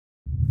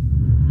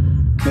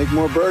make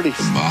more birdies.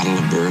 A bottle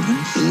of bourbon,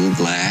 a little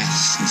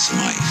glass, and some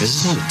ice. This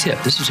is not a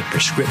tip. This is a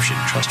prescription.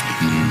 Trust me.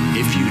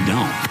 If you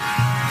don't,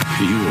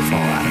 you will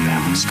fall out of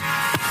balance.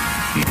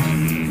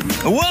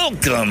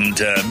 Welcome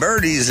to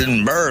Birdies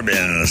and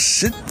Bourbon.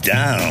 Sit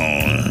down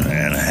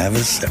and have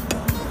a sip.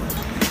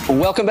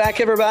 Welcome back,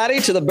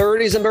 everybody, to the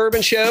Birdies and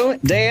Bourbon Show.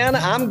 Dan,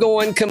 I'm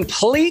going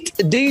complete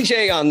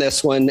DJ on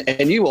this one,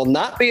 and you will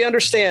not be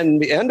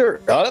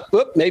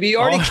maybe you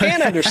already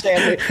can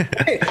understand me.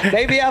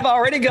 Maybe I've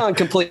already gone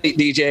complete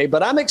DJ,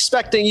 but I'm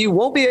expecting you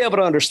won't be able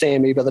to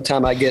understand me by the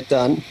time I get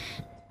done.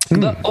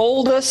 The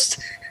oldest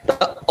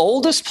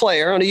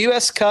player on a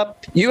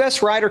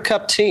U.S. Ryder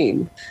Cup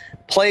team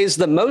plays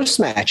the most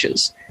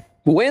matches,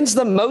 wins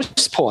the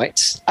most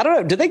points. I don't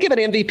know. Did they give an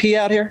MVP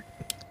out here?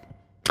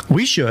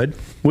 We should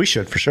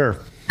for sure.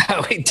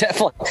 We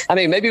definitely. I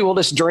mean, maybe we'll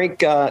just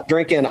drink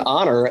in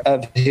honor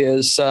of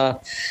his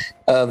of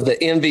the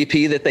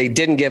MVP that they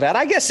didn't give out.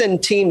 I guess in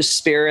team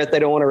spirit, they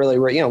don't want to really,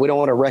 we don't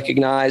want to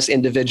recognize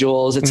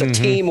individuals. It's a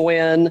team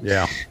win.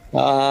 Yeah.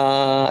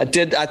 I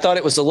thought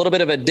it was a little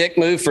bit of a dick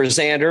move for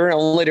Xander,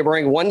 only to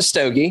bring one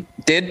stogie.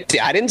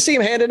 I didn't see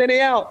him handing any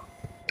out.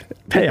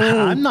 Hey,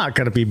 I'm not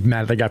going to be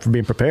mad at the guy for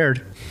being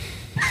prepared.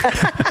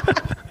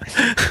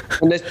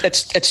 And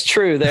it's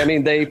true.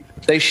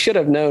 They should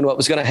have known what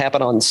was going to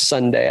happen on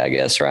Sunday, I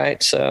guess,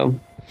 right? So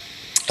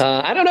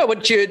I don't know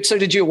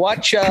did you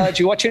watch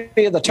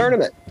any of the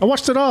tournament? I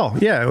watched it all.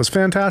 Yeah, it was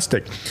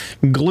fantastic.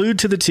 Glued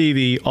to the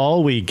TV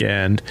all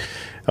weekend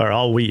or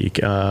all week,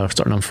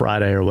 starting on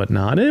Friday or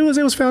whatnot. It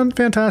was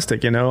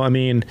fantastic. I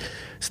mean,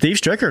 Steve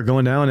Stricker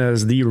going down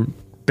as the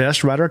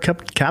best Ryder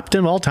Cup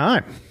captain of all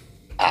time.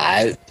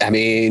 And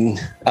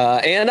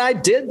I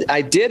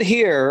did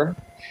hear.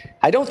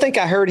 I don't think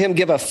I heard him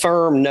give a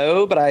firm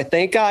no, but I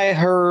think I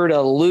heard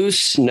a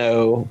loose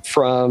no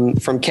from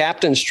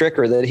Captain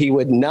Stricker that he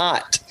would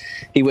not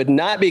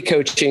be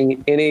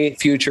coaching any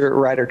future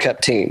Ryder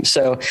Cup team.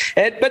 So,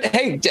 but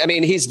hey, I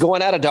mean, he's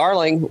going out of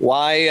Darling.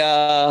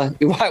 Why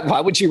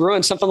would you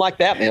ruin something like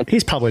that, man?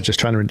 He's probably just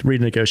trying to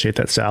renegotiate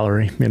that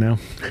salary,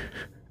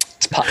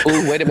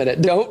 Ooh, wait a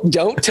minute.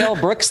 Don't tell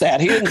Brooks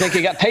that. He didn't think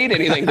he got paid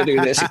anything to do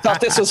this. He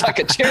thought this was like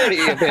a charity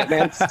event,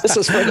 man. This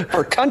is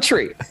for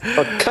country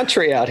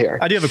out here.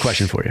 I do have a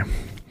question for you.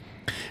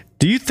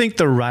 Do you think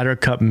the Ryder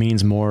Cup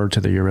means more to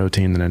the Euro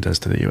team than it does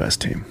to the U.S.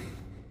 team?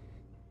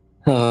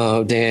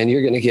 Oh, Dan,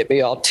 you're going to get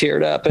me all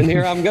teared up in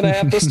here. I'm going to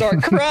have to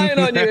start crying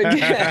on you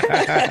again.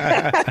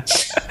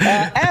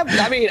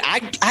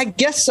 I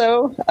guess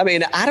so. I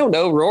mean, I don't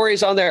know.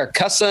 Rory's on there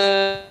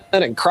cussing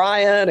and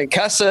crying and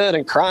cussing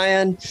and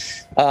crying.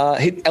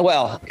 He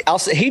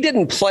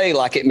didn't play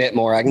like it meant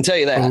more. I can tell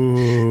you that.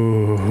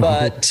 Ooh.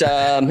 But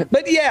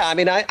yeah, I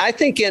mean, I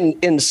think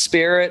in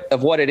spirit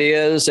of what it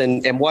is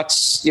and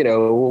what's,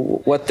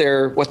 what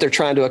they're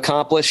trying to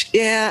accomplish.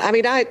 Yeah. I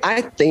mean,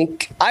 I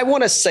think I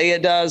want to say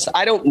it does.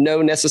 I don't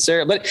know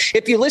necessarily, but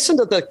if you listen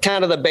to the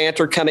kind of the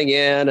banter coming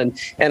in and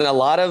a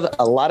lot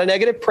of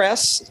negative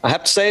press, I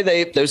have to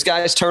say those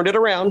guys turned it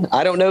around.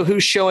 I don't know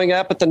who's showing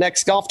up at the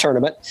next golf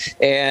tournament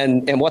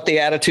and what the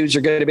attitudes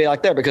are going to be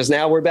like there, because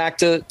now we're back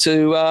to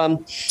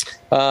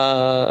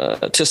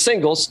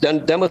singles,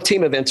 done with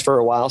team events for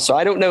a while. So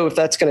I don't know if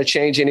that's going to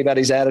change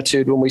anybody's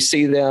attitude when we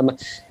see them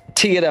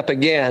tee it up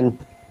again.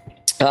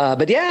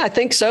 But yeah, I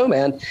think so,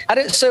 man.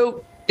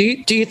 So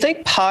do you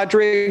think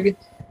Padraig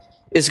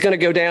is going to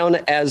go down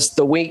as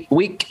the weak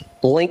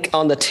link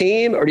on the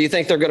team, or do you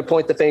think they're going to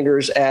point the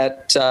fingers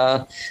at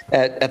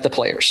the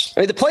players?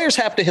 I mean, the players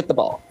have to hit the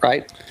ball,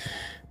 right?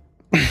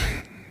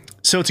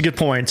 So it's a good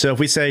point. So if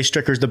we say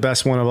Stricker's the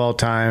best one of all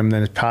time,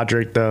 then is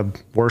Padraig the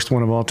worst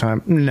one of all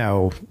time?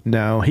 No.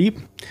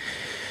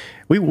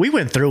 We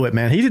went through it,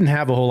 man. He didn't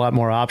have a whole lot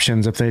more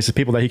options if there's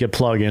people that he could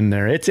plug in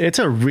there. It's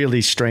a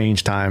really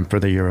strange time for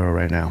the Euro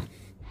right now.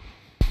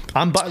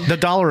 The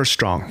dollar is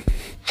strong.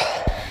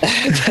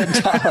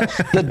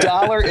 The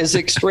dollar is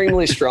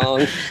extremely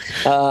strong.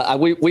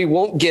 We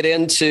won't get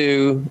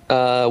into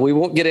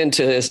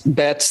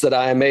bets that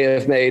I may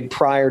have made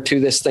prior to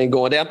this thing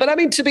going down. But I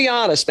mean, to be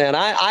honest, man,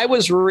 I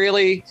was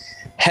really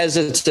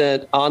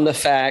hesitant on the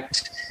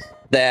fact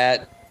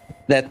that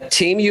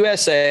Team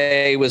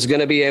USA was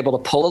going to be able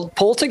to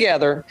pull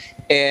together,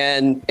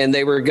 and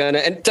they were going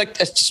to, and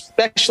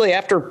especially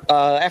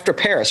after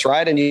Paris,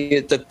 right? And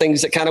the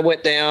things that kind of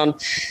went down.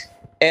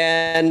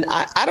 And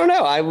I don't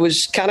know. I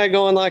was kind of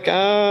going like,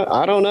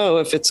 I don't know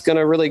if it's going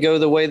to really go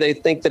the way they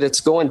think that it's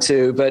going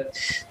to. But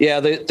yeah,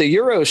 the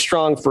Euro is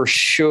strong for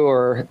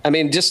sure. I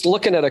mean, just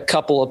looking at a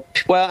couple of,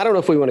 I don't know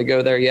if we want to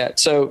go there yet.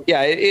 So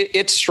yeah,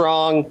 it's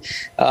strong.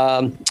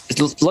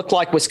 It looked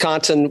like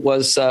Wisconsin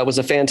was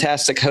a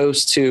fantastic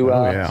host to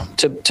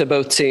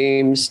both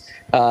teams.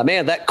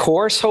 Man, that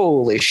course,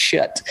 holy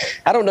shit.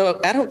 I don't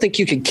know. I don't think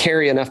you could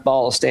carry enough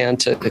balls, Dan,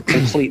 to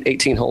complete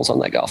 18 holes on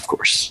that golf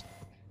course.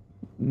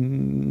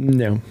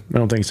 No, I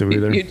don't think so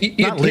either.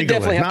 Not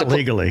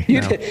legally.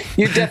 You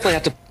definitely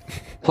have to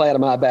play out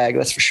of my bag.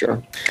 That's for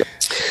sure.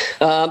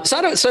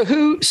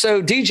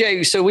 So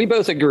DJ. So we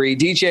both agree.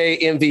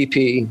 DJ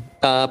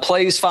MVP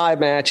plays 5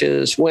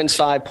 matches, wins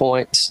 5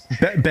 points.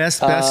 Best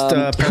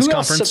press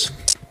conference.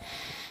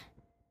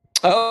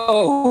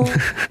 Oh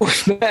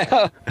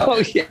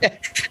yeah,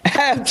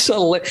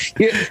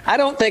 absolutely. I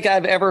don't think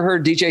I've ever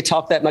heard DJ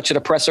talk that much at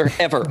a presser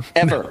ever.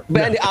 No.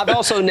 But I've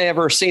also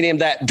never seen him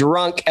that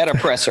drunk at a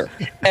presser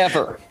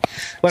ever.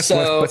 Let's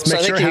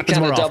make sure it happens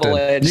more often.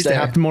 It needs to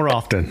happen more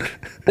often.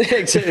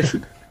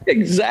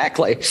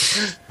 Exactly.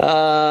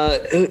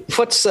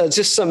 What's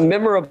just some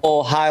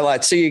memorable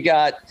highlights? So you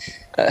got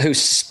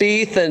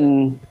Spieth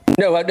and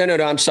no.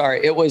 I'm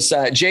sorry. It was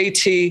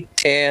JT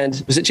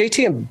and was it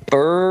JT and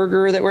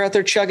Berger that were out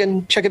there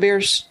chugging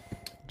beers?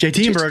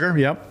 JT and Berger.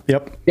 Yep.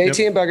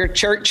 JT and Berger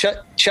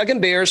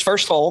chugging beers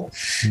first hole.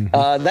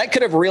 Mm-hmm. That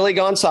could have really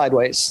gone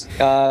sideways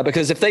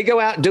because if they go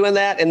out doing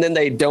that and then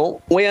they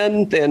don't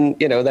win, then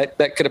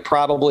that could have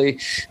probably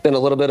been a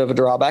little bit of a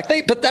drawback.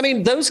 But I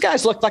mean, those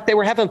guys looked like they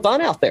were having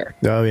fun out there.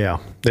 Oh yeah,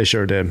 they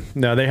sure did.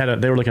 No, they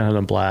were looking at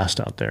a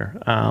blast out there.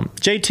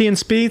 JT and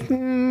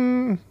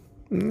Spieth.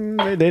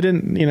 They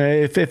didn't,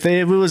 if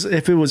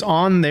it was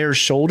on their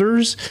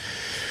shoulders,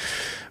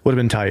 would have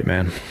been tight,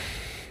 man.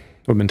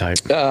 Would have been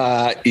tight.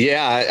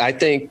 Yeah, I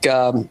think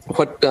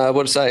what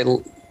was I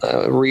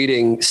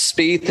reading?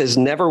 Spieth has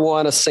never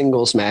won a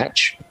singles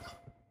match.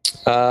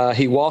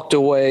 He walked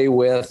away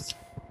with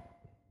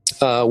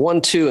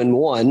 1, 2, and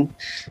 1.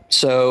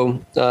 So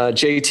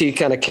JT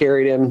kind of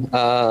carried him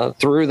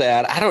through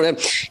that. I don't know.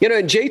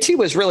 And JT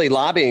was really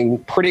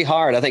lobbying pretty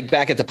hard, I think,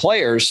 back at the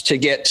players to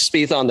get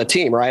Spieth on the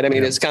team, right? I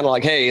mean, It's kind of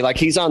like, hey, like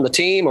he's on the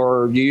team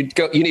or you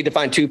need to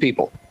find 2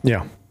 people.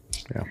 Yeah.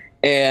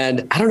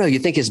 And I don't know, you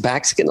think his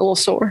back's getting a little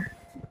sore?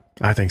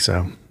 I think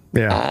so.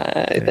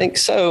 Yeah. I think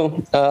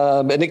so.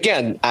 And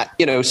again,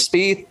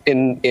 Spieth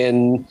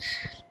in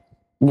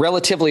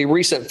relatively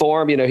recent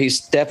form,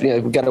 he's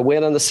definitely got a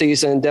win on the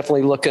season,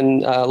 definitely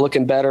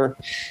looking better.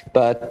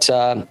 But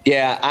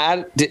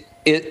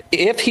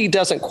if he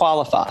doesn't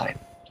qualify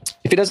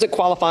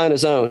on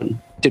his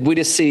own, did we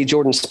just see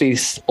Jordan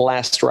Spieth's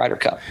last Ryder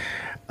Cup?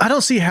 I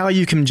don't see how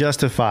you can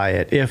justify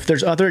it. If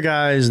there's other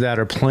guys that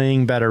are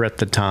playing better at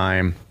the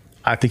time,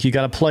 I think you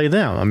got to play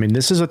them. I mean,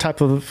 this is a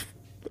type of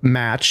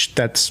match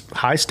that's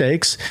high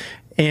stakes,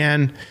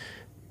 and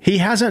he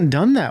hasn't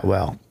done that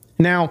well.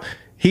 Now,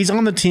 he's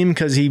on the team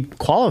because he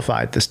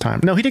qualified this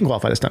time. No, he didn't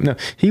qualify this time. No,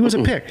 he was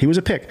a pick. He was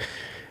a pick.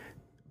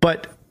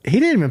 But he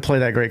didn't even play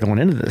that great going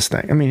into this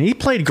thing. I mean, he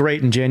played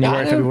great in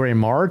January, February, and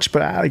March,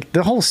 but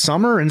the whole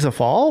summer into the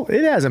fall,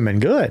 it hasn't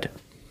been good.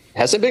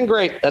 Hasn't been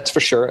great, that's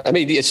for sure. I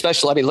mean,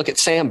 look at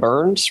Sam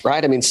Burns,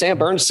 right? I mean, Sam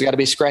Burns has got to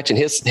be scratching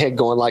his head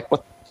going like,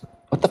 what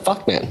the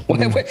fuck, man?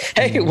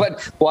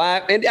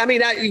 Why? And I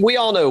mean, we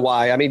all know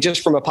why. I mean,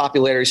 just from a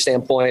popularity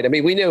standpoint, I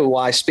mean, we knew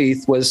why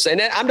Spieth was, and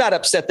I'm not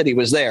upset that he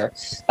was there.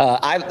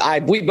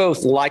 We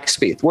both like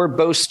Spieth. We're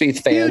both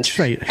Spieth fans.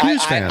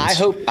 Huge fans.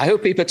 I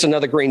hope he puts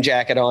another green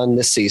jacket on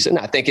this season.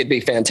 I think it'd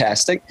be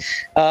fantastic.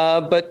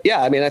 But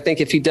yeah, I mean, I think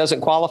if he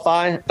doesn't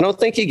qualify, I don't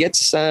think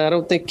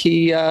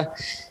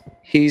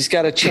he's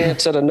got a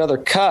chance at another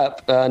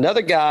cup.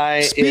 Another guy.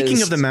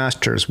 Speaking of the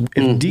Masters,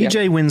 if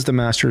DJ wins the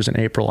Masters in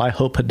April, I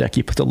hope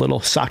Hideki puts a little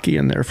sake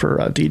in there for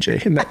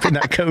DJ in that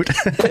coat.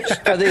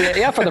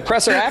 for the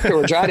presser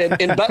afterwards, right?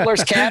 In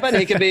Butler's cabin,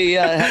 he could be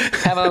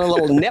having a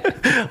little nip.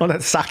 Oh,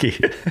 that's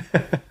sake.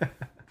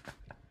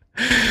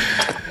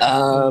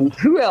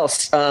 Who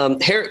else?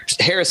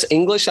 Harris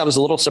English. I was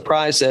a little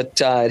surprised at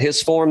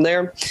his form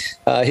there.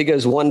 He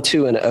goes 1,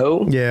 2, and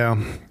 0. Yeah,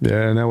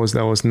 and that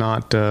was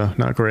not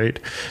great.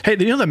 Hey,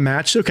 the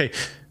match? Okay,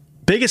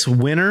 biggest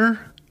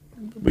winner,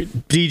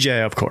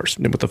 DJ, of course,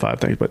 with the 5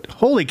 things. But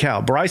holy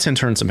cow, Bryson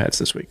turned some heads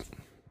this week.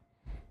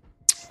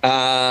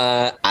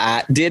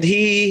 Did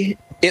he?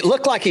 It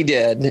looked like he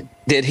did.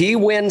 Did he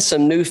win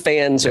some new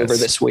fans over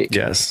this week?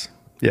 Yes.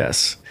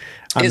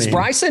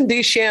 Bryson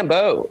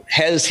DeChambeau,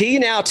 has he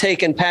now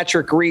taken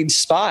Patrick Reed's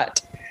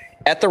spot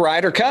at the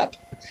Ryder Cup?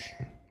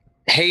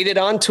 Hated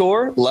on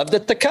tour, loved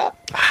at the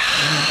Cup.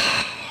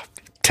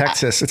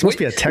 Texas. It must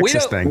be a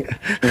Texas thing.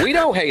 We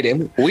don't hate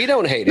him. No, we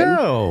don't hate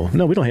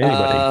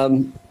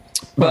anybody.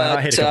 But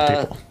I hate a couple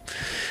people.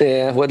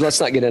 Yeah, well, let's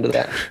not get into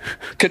that.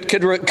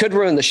 Could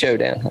ruin the show,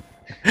 Dan.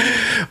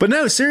 But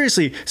no,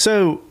 seriously.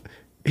 So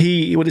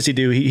what does he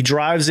do? He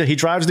drives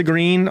the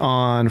green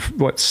on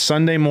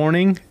Sunday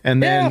morning,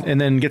 and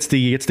then gets the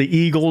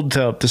eagle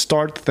to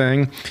start the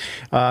thing.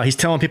 He's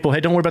telling people, "Hey,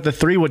 don't worry about the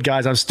 3-wood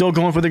guys. I'm still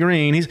going for the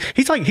green."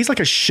 He's like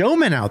a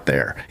showman out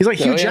there. He's like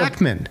Hugh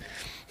Jackman.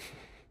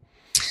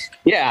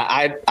 Yeah,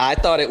 I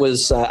thought it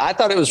was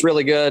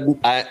really good.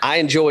 I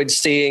enjoyed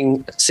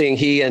seeing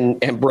he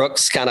and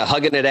Brooks kind of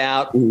hugging it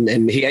out,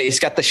 and he's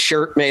got the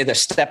shirt made, the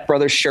Step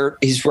Brothers shirt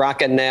he's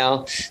rocking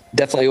now.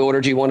 Definitely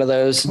ordered you one of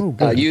those.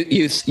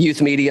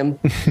 Youth medium.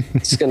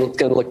 It's gonna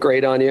look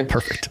great on you.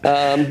 Perfect.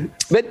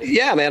 But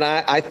yeah, man,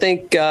 I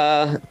think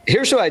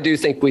here's what I do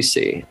think we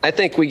see. I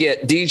think we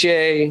get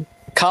DJ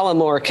Colin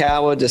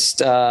Morikawa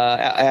just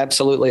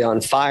absolutely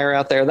on fire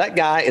out there. That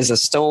guy is a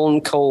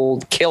stone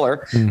cold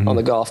killer on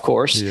the golf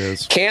course.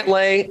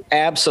 Cantlay,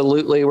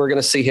 absolutely. We're going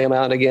to see him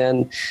out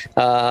again.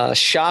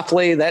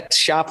 Schauffele, that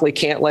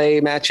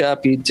Schauffele-Cantlay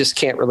matchup, you just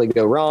can't really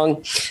go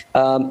wrong.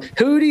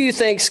 Who do you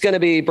think is going to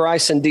be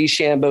Bryson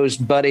DeChambeau's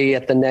buddy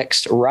at the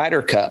next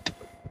Ryder Cup?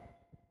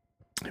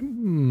 Well,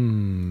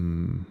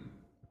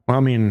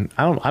 I mean,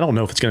 I don't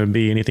know if it's going to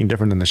be anything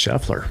different than the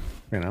Scheffler,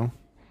 you know?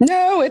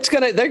 No,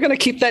 they're gonna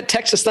keep that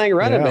Texas thing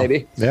running,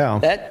 baby. Yeah.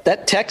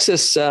 That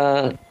Texas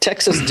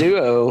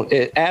duo,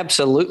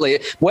 absolutely.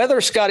 Whether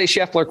Scotty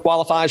Scheffler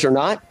qualifies or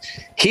not,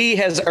 he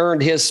has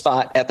earned his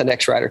spot at the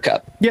next Ryder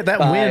Cup. Yeah,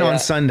 that win on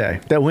Sunday.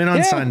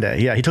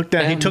 Sunday. Yeah, he took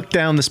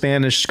down the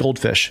Spanish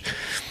Goldfish.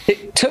 He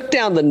took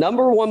down the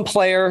number one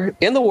player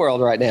in the world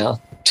right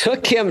now.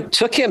 Took him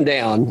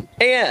down,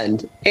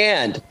 and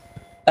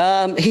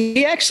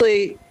he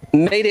actually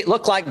made it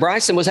look like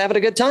Bryson was having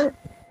a good time.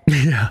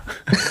 Yeah.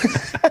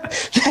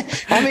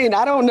 I mean,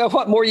 I don't know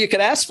what more you could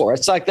ask for.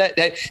 It's like that.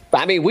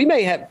 I mean, we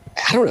may have,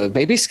 I don't know,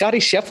 maybe Scotty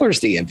Scheffler's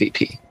the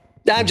MVP.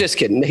 I'm just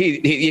kidding.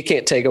 You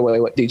can't take away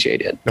what DJ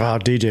did. Oh,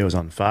 DJ was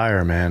on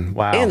fire, man.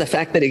 Wow. And the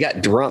fact that he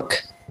got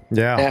drunk.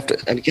 Yeah. After,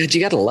 I mean, you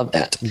got to love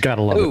that. You got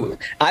to love it.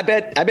 I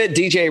bet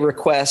DJ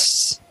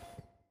requests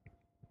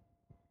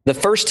the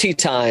first tee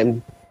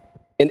time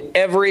in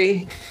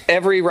every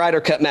Ryder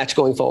Cup match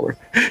going forward.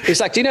 He's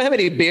like, do you know how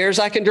many beers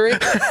I can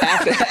drink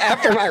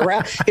after my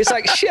round? He's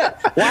like, shit,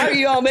 why are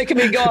you all making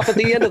me go off at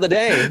the end of the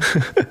day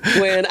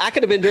when I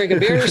could have been drinking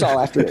beers all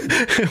afternoon?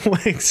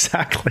 Well,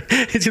 exactly.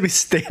 He's going to be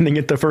standing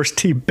at the first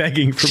tee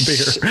begging for beer.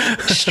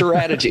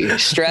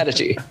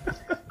 Strategy.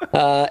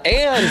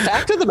 And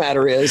fact of the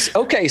matter is,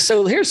 okay,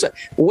 so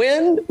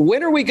when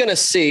are we going to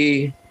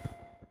see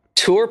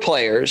tour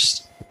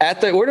players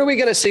when are we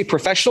going to see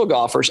professional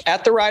golfers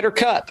at the Ryder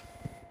Cup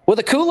with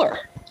a cooler?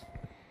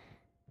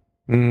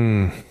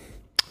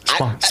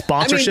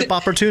 Sponsorship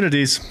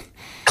opportunities.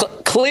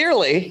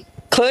 Clearly,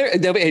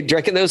 they'll be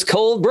drinking those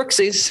cold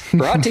Brooksies,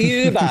 brought to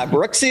you by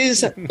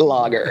Brooksies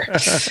Lager.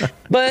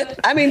 But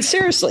I mean,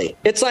 seriously,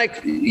 it's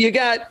like you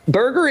got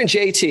Berger and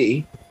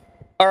JT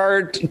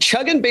are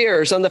chugging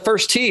beers on the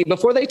first tee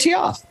before they tee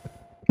off.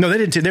 No, they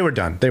didn't. They were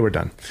done.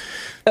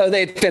 Oh,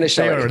 they'd finished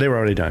already. They were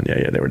already done.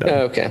 Yeah, they were done.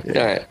 Okay,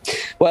 all right.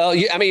 Well,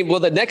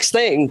 the next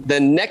thing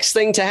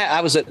to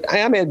happen.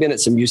 I may have been at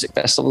some music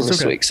festivals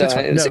this week, so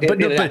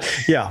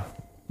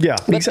yeah.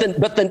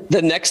 But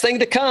the next thing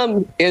to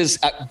come is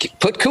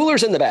put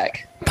coolers in the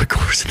bag. Put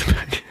coolers in the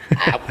bag.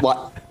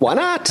 Why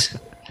not?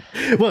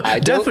 Well,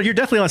 you're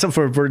definitely on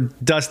something for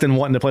Dustin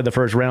wanting to play the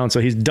first round, so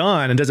he's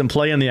done and doesn't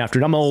play in the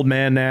afternoon. I'm an old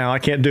man now. I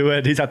can't do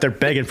it. He's out there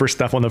begging for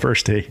stuff on the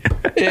first tee.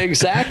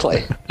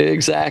 Exactly.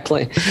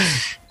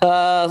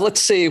 Let's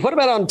see. What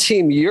about on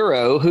Team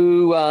Euro?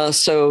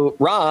 So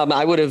Rahm,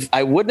 I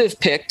wouldn't have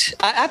picked.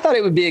 I thought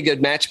it would be a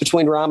good match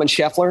between Rahm and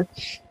Scheffler.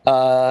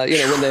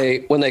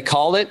 When they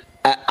called it,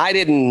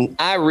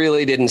 I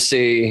really didn't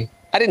see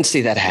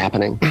that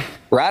happening.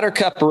 Ryder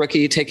Cup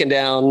rookie taking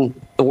down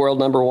the world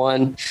number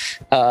one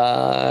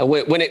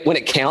when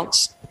it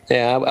counts.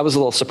 Yeah, I was a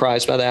little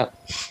surprised by that.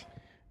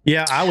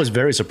 Yeah, I was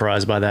very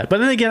surprised by that. But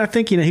then again, I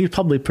think he's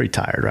probably pretty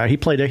tired, right? He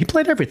played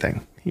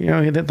everything.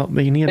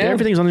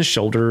 Everything's on his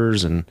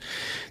shoulders, and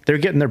they're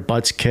getting their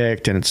butts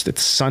kicked, and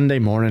it's Sunday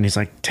morning. He's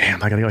like,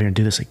 damn, I gotta go here and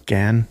do this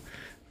again.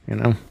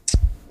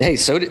 Hey,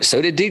 so did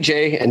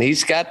DJ, and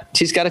he's got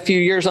a few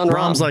years on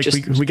Rahm's. Like,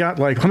 we got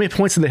like, how many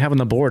points did they have on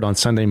the board on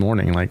Sunday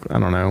morning? Like, I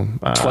don't know,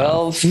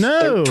 12,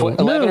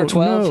 11 or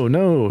 12.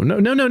 No.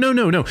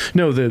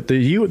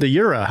 The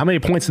Euro. How many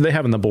points did they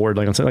have on the board?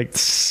 Like on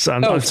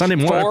Sunday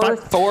morning,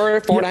 four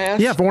and a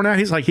half. Yeah,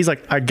 4.5. He's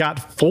like, I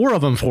got 4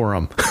 of them for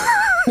him.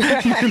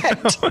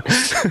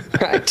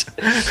 Right.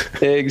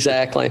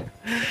 Exactly.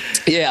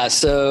 Yeah.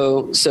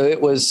 So it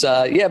was,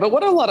 but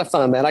what a lot of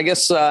fun, man. I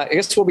guess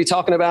we'll be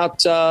talking about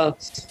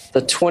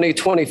the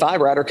 2025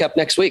 Ryder Cup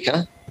next week,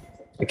 huh?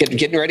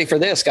 Getting ready for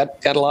this.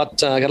 Got a lot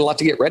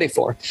to get ready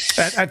for.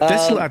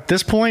 At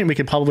this point, we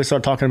could probably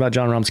start talking about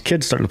Jon Rahm's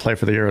kids starting to play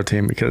for the Euro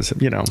team because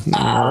the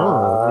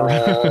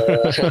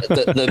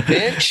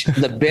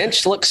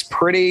bench looks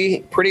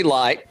pretty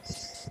light.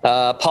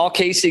 Paul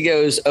Casey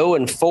goes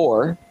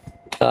 0-4.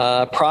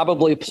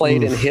 Probably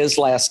played in his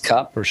last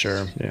cup. For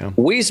sure, yeah.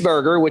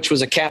 Wiesberger, which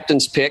was a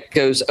captain's pick,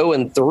 goes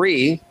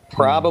 0-3.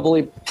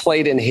 Probably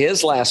played in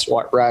his last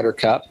Ryder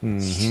Cup.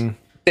 Mm-hmm.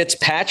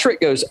 Fitzpatrick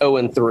goes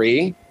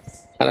 0-3.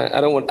 I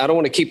don't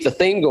want to keep the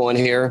theme going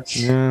here.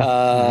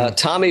 Yeah.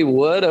 Tommy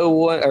Wood,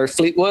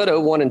 Fleetwood,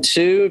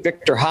 0-1-2.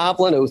 Victor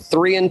Hovland,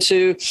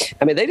 0-3-2.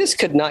 I mean, they just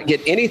could not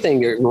get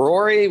anything.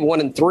 Rory,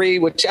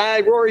 1-3, which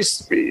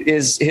Rory's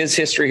his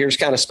history here is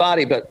kind of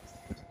spotty, but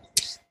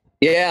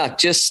yeah,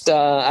 just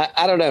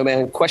I don't know,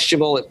 man.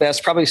 Questionable at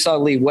best. Probably saw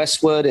Lee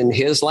Westwood in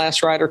his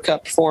last Ryder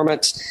Cup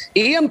performance.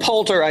 Ian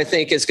Poulter, I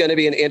think, is going to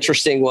be an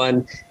interesting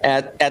one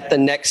at the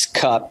next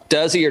Cup.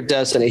 Does he or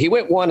doesn't he? He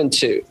went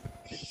 1-2.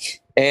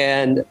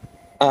 And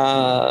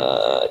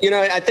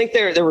I think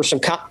there were some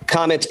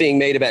comments being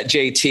made about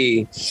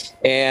JT,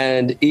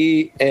 and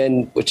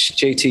which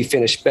JT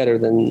finished better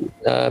than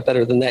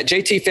that.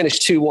 JT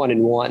finished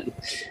 2-1-1.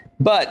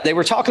 But they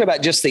were talking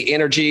about just the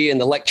energy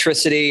and the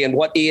electricity and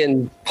what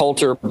Ian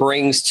Poulter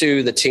brings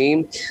to the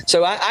team.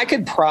 So I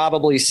could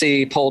probably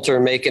see Poulter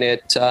making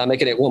it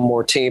one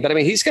more team. But I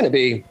mean, he's going to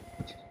be,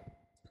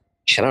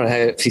 I don't know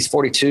if he's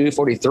 42,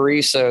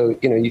 43. So,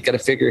 you got to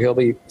figure he'll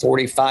be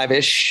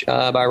 45-ish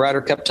by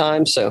Ryder Cup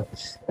time. So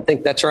I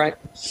think that's right.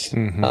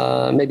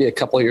 Mm-hmm. Maybe a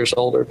couple of years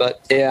older.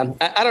 But yeah,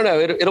 I don't know.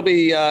 It'll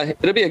be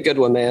a good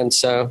one, man.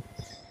 So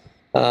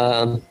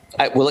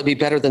will it be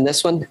better than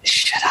this one?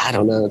 Shit, I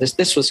don't know.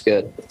 This was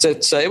good.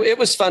 It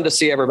was fun to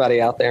see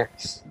everybody out there.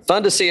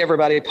 Fun to see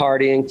everybody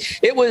partying.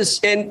 It was,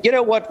 and you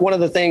know what? One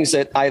of the things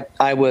that I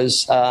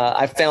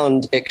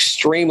found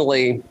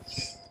extremely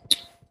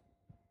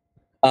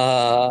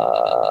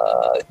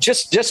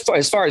just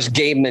as far as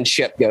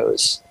gamemanship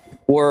goes,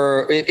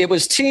 it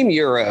was Team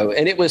Euro,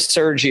 and it was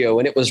Sergio,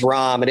 and it was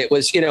Rahm, and it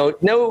was,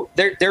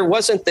 there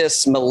wasn't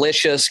this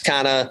malicious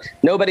kind of,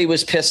 nobody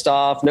was pissed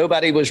off.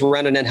 Nobody was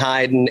running and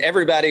hiding.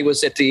 Everybody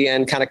was at the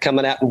end kind of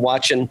coming out and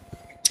watching.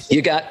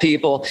 You got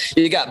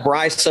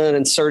Bryson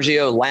and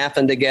Sergio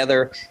laughing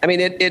together. I mean,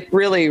 it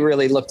really,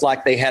 really looked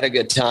like they had a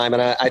good time.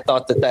 And I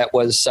thought that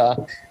was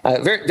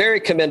very, very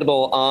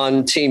commendable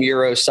on Team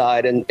Euro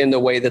side and in the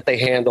way that they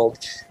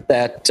handled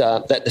that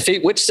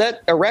defeat, which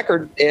set a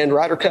record in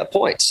Ryder Cup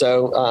points.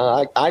 So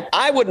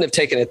I wouldn't have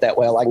taken it that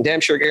well. I can damn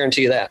sure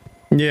guarantee you that.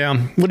 Yeah.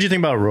 What do you think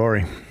about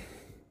Rory?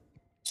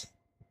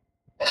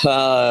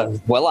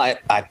 Well,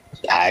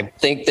 I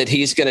think that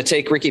he's going to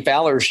take Ricky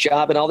Fowler's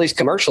job in all these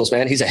commercials,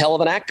 man. He's a hell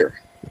of an actor.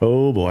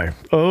 Oh boy.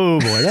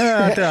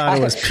 That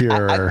was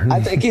pure. I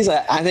think he's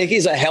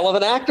a hell of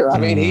an actor. I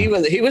mean, he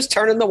was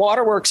turning the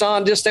waterworks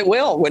on just at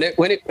will.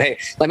 Hey,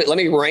 let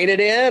me rein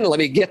it in. Let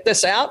me get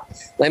this out.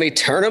 Let me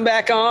turn them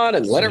back on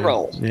and let it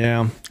roll.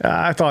 Yeah.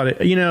 I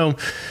thought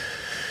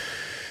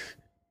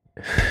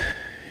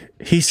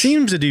he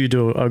seems to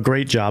do a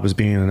great job as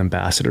being an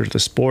ambassador to the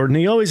sport, and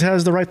he always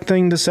has the right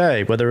thing to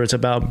say, whether it's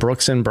about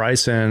Brooks and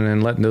Bryson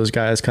and letting those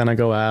guys kind of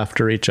go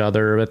after each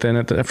other. But then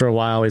after a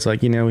while, he's like,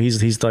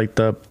 he's like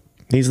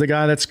he's the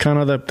guy that's kind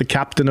of the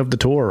captain of the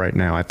tour right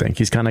now. I think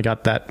he's kind of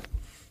got that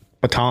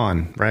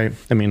baton, right?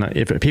 I mean,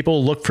 if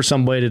people look for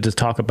some way to just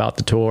talk about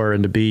the tour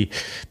and to be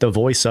the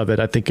voice of it,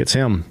 I think it's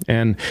him.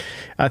 And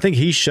I think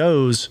he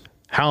shows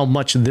how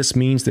much this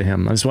means to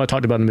him. That's what I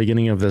talked about in the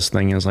beginning of this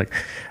thing. Is like,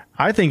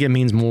 I think it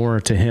means more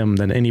to him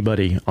than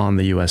anybody on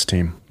the U.S.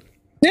 team.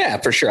 Yeah,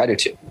 for sure. I do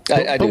too.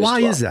 But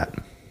why is that?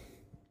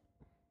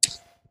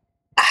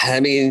 I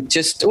mean,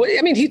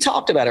 he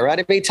talked about it, right?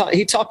 I mean,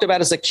 he talked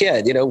about as a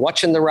kid,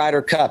 watching the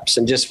Ryder Cups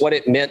and just what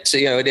it meant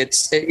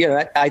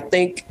to, I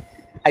think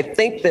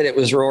that it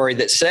was Rory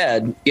that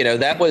said,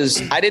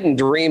 I didn't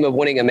dream of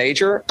winning a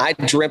major. I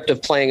dreamt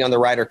of playing on the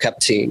Ryder Cup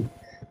team.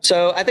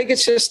 So I think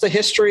it's just the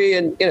history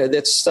and,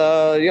 that's,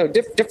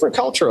 different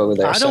culture over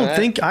there.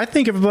 I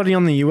think everybody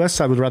on the U.S.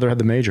 side would rather have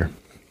the major.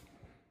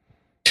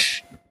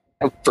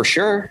 For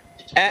sure.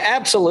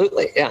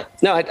 Absolutely. Yeah.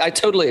 No, I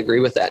totally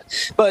agree with that.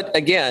 But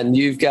again,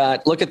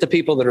 look at the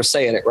people that are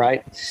saying it,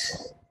 right?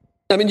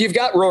 I mean, you've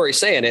got Rory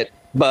saying it,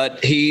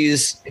 but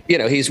he's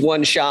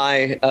one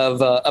shy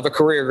of a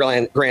career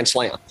Grand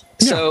Slam.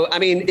 Yeah. So, I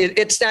mean,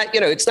 it's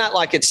not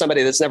like it's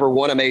somebody that's never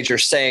won a major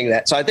saying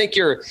that. So I think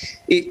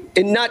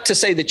not to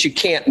say that you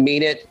can't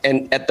mean it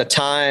and at the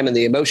time and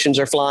the emotions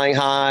are flying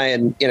high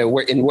and,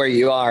 where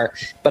you are.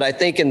 But I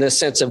think in the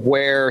sense of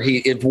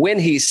when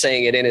he's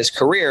saying it in his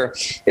career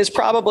is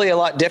probably a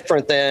lot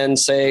different than,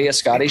 say, a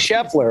Scotty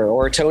Scheffler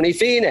or Tony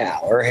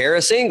Finau or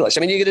Harris English.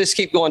 I mean, you could just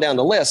keep going down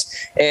the list.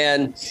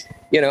 And,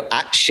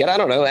 I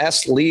don't know.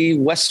 Ask Lee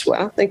Westwood. I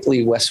don't think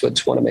Lee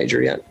Westwood's won a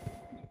major yet.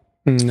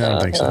 No, I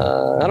don't think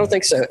so. I don't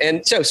think so.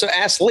 And so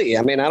ask Lee.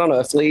 I mean, I don't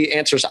know if Lee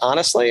answers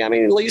honestly. I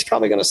mean, Lee's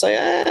probably going to say,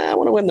 I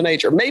want to win the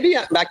major. Maybe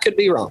I could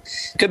be wrong.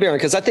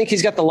 Because I think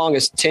he's got the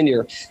longest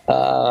tenure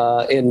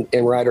in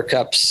Ryder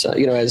Cups,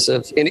 as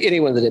of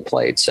anyone that had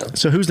played.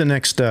 So who's the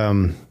next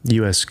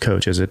U.S.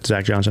 coach? Is it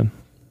Zach Johnson?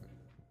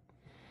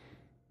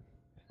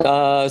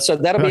 So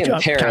that'll be in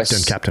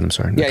Paris. Captain. I'm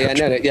sorry.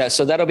 Yeah.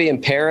 So that'll be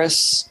in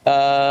Paris.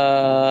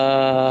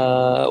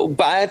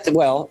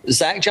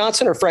 Zach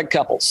Johnson or Fred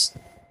Couples.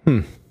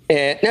 No,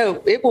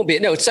 it won't be.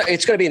 No, it's going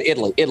to be in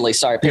Italy. Italy.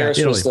 Sorry,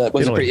 Paris was going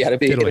to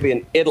be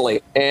in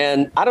Italy.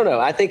 And I don't know.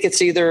 I think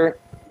it's either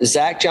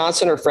Zach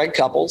Johnson or Fred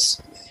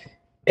Couples,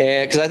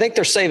 because I think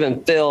they're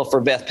saving Phil for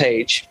Beth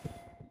Page.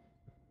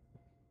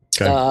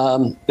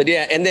 Okay. But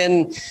yeah, and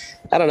then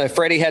I don't know.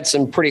 Freddie had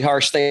some pretty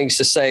harsh things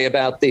to say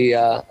about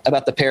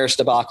the Paris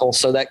debacle,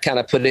 so that kind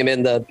of put him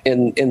in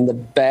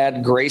the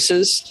bad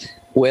graces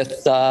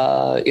with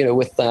I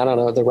don't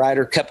know, the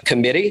Ryder Cup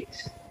committee.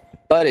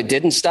 But it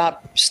didn't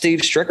stop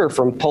Steve Stricker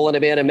from pulling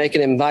him in and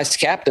making him vice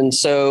captain.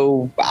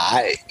 So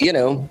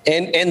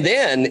and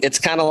then it's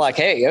kind of like,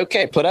 hey,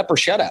 okay, put up or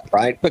shut up,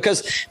 right?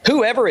 Because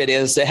whoever it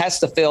is that has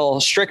to fill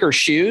Stricker's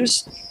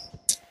shoes,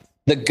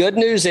 The good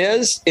news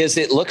is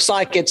it looks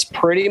like it's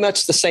pretty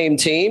much the same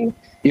team.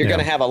 You're going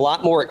to have a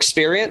lot more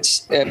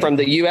experience from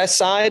the U.S.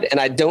 side, and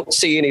I don't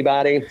see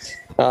anybody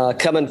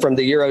coming from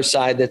the Euro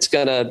side that's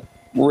going to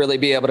really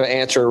be able to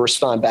answer or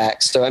respond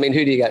back. So, I mean,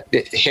 who do you got?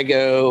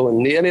 Higo,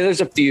 and I mean,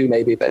 there's a few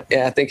maybe, but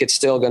yeah, I think it's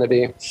still going to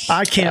be.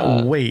 I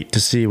can't wait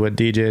to see what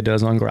DJ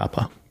does on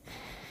Grappa.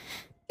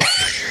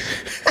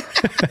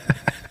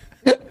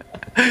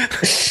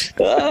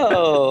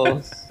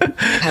 Oh,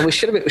 we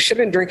should have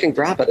been drinking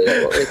Grappa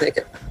today. What were you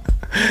thinking?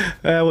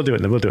 We'll do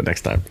it. We'll do it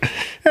next time.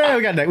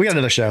 We got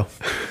another show.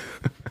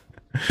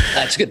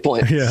 That's a good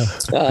point. Yeah.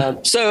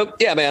 So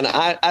yeah, man,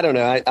 I don't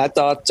know. I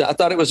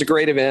thought it was a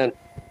great event.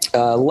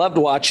 Loved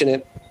watching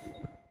it.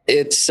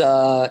 It's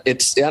I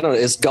don't know.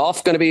 Is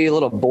golf going to be a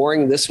little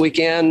boring this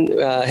weekend?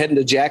 Heading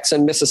to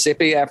Jackson,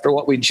 Mississippi after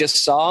what we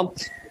just saw.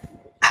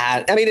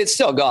 I mean, it's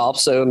still golf,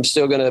 so I'm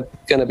still gonna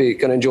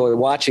enjoy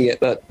watching it.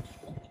 But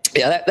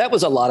yeah, that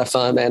was a lot of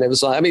fun, man. It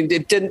was. I mean,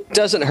 it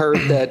doesn't hurt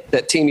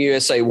that Team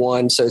USA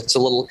won, so it's a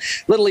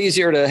little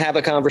easier to have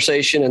a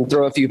conversation and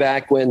throw a few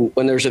back when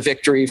there's a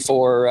victory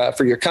for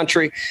your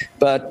country.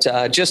 But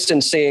just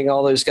in seeing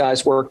all those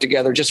guys work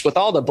together, just with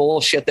all the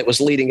bullshit that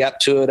was leading up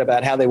to it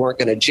about how they weren't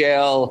going to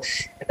gel,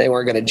 they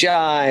weren't going to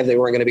jive, they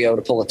weren't going to be able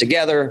to pull it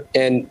together,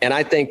 and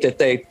I think that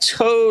they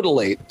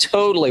totally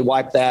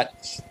wiped that.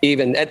 It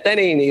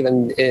ain't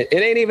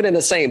even in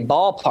the same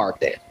ballpark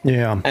then.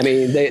 Yeah, I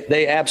mean,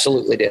 they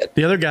absolutely did.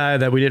 The other guy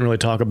that we didn't really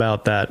talk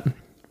about that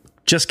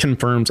just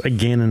confirms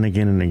again and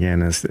again and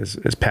again is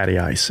Patty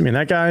Ice. I mean,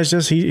 that guy is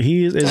just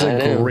he is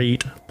a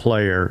great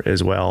player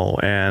as well,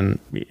 and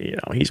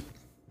he's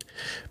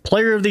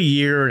player of the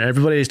year, and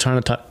everybody's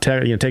trying to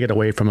take it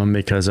away from him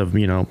because of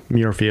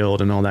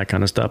Muirfield and all that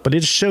kind of stuff. But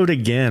it showed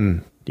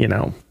again,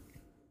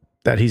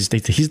 that he's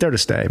there to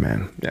stay,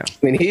 man. Yeah.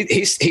 I mean,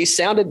 he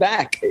sounded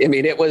back. I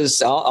mean, it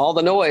was all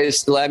the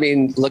noise. I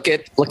mean, look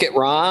at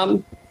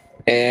Rahm.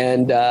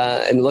 And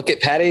look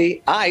at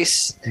Patty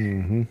Ice.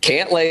 Mm-hmm.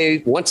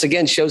 Cantlay once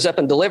again shows up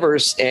and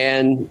delivers,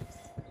 and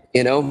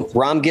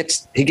Rahm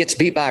gets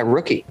beat by a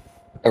rookie,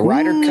 a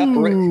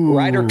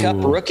Ryder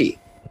Cup rookie.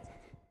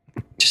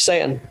 Just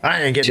saying.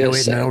 I ain't getting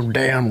away no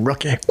damn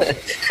rookie.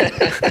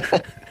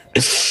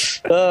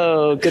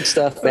 Oh, good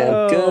stuff,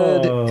 man.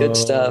 Good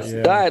stuff.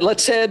 Yeah. All right,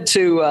 let's head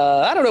to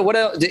I don't know what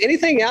else.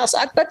 Anything else?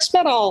 That's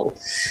about all.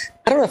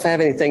 I don't know if I have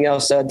anything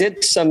else.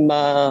 Did some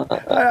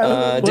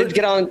did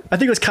get on. I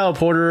think it was Kyle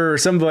Porter or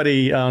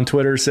somebody on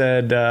Twitter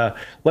said,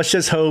 let's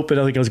just hope, and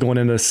I think it was going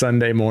into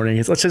Sunday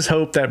morning. Let's just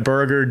hope that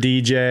Berger,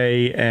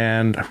 DJ,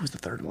 and who was the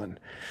third one?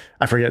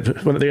 I forget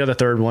the other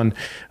third one.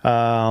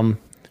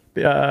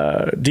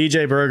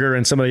 DJ, Berger,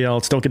 and somebody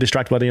else don't get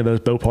distracted by any of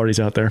those boat parties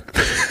out there.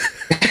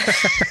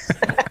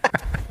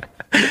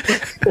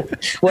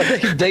 Well,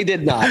 they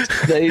did not.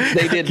 They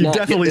did you not. You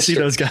definitely see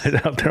those guys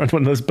out there on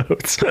one of those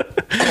boats.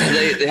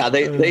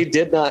 they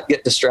did not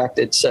get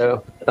distracted.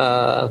 So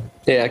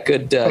yeah,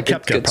 good.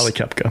 Koepka, probably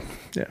Koepka.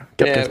 Yeah,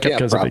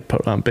 Koepka's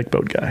a big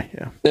boat guy.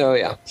 Yeah. Oh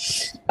yeah,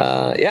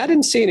 yeah. I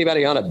didn't see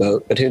anybody on a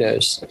boat, but who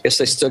knows? I guess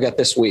they still got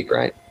this week,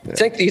 right?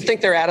 Yeah. You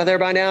think they're out of there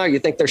by now? Or you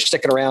think they're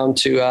sticking around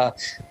to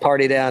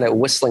party down at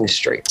Whistling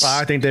Straits?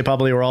 I think they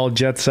probably were all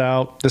jets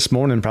out this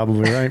morning,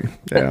 probably, right?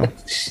 Yeah.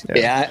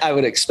 Yeah, I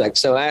would expect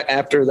so.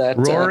 After that,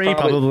 Rory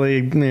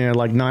probably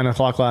like 9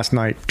 o'clock last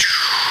night.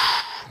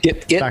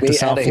 Get back me to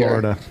South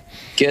Florida.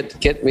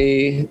 Get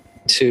me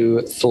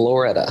to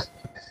Florida.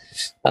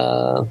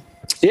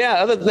 Yeah,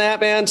 other than that,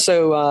 man,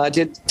 so I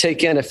did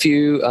take in a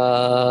few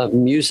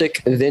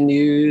music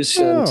venues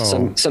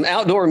and some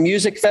outdoor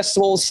music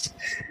festivals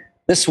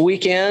this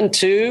weekend,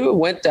 too.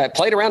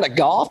 Played around at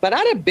golf, but I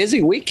had a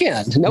busy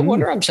weekend. No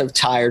wonder I'm so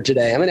tired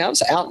today. I mean, I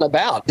was out and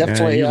about.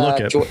 Definitely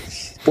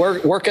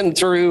working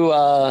through,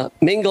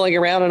 mingling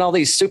around in all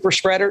these super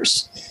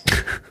spreaders.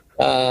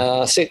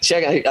 I'm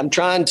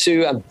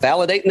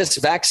validating this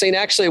vaccine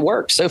actually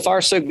works. So far,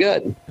 so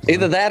good.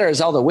 Either that or is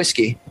all the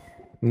whiskey.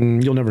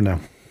 You'll never know.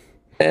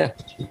 Yeah,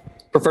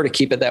 prefer to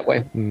keep it that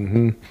way.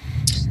 Mm-hmm.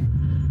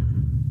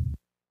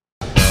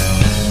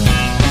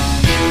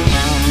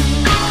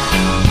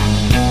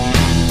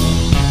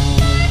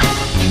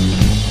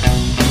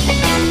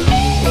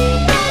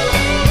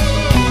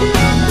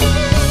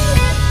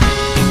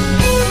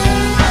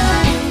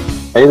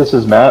 Hey, this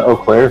is Matt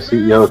O'Clair,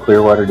 CEO of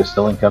Clearwater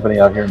Distilling Company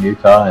out here in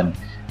Utah, and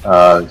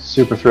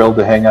super thrilled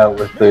to hang out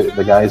with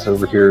the guys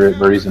over here at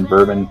Birdies and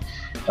Bourbon.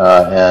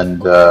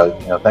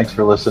 Thanks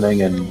for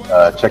listening, and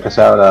check us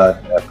out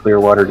at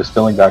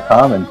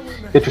clearwaterdistilling.com and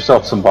get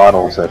yourself some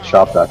bottles at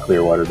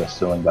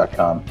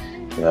shop.clearwaterdistilling.com.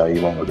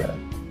 You won't regret it.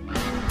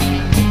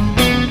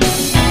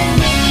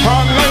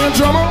 Hardline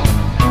drummer,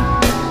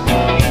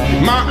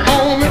 my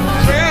only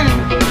friend.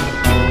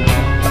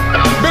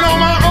 Been on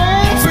my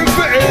own since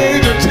the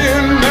age of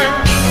 10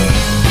 now.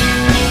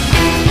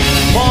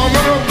 Born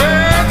on a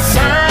bad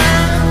side.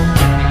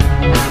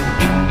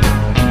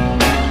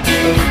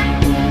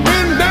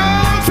 Been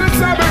down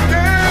since I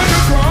began to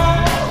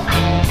crawl.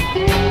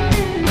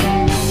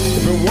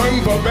 If it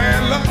wasn't for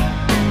bad luck,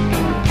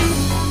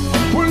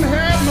 wouldn't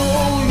have no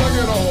luck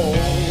at all.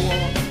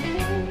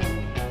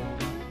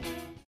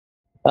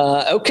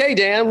 Okay,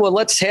 Dan. Well,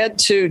 let's head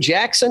to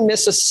Jackson,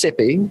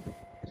 Mississippi.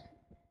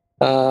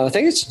 I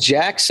think it's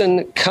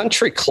Jackson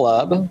Country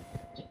Club.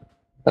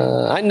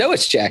 I know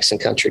it's Jackson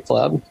Country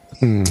Club.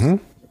 Mm-hmm.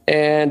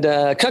 And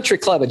Country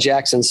Club of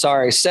Jackson,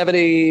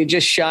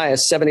 just shy of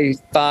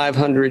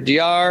 7,500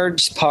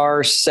 yards,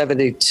 par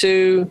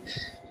 72.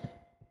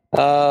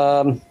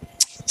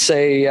 It's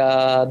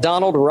a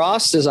Donald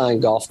Ross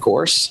designed golf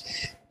course.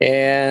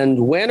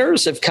 And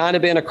winners have kind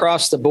of been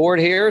across the board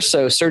here.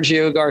 So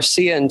Sergio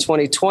Garcia in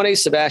 2020,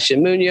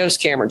 Sebastian Munoz,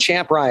 Cameron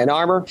Champ, Ryan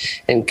Armour,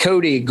 and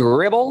Cody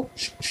Gribble.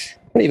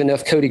 I don't even know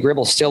if Cody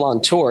Gribble's still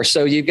on tour.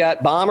 So you've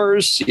got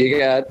bombers, you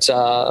got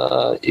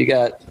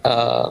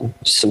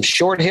some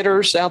short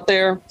hitters out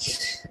there,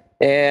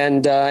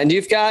 and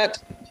you've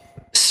got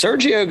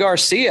Sergio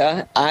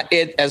Garcia.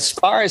 As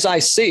far as I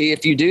see,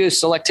 if you do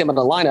select him in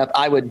the lineup,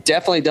 I would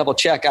definitely double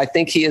check. I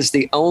think he is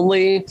the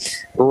only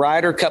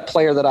Ryder Cup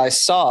player that I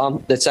saw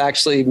that's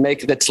actually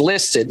that's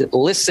listed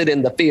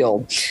in the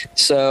field.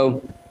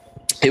 So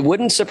it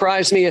wouldn't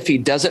surprise me if he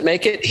doesn't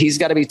make it. He's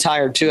got to be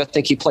tired too. I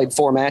think he played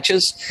 4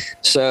 matches.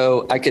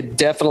 So I could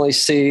definitely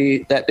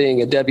see that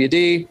being a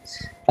WD.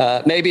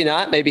 Maybe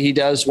not. Maybe he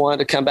does want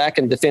to come back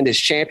and defend his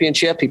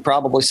championship. He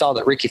probably saw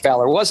that Ricky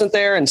Fowler wasn't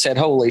there and said,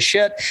 holy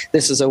shit,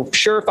 this is a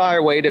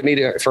surefire way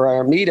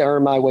for me to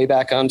earn my way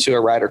back onto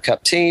a Ryder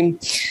Cup team.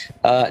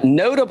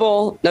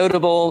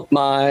 Notable,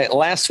 my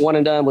last one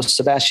and done was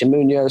Sebastian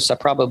Munoz. I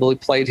probably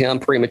played him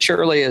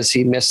prematurely as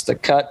he missed the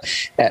cut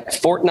at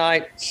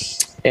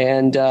Fortnite.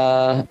 And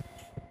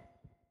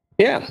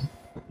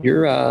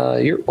you're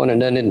one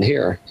and done in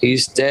here.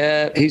 He's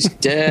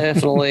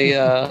definitely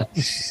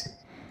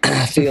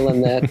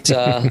feeling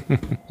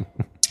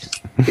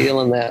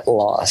that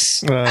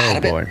loss. Oh,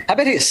 boy. I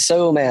bet he is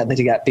so mad that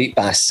he got beat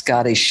by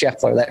Scotty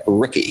Scheffler, that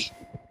rookie.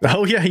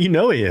 Oh yeah, he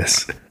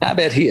is. I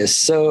bet he is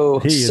so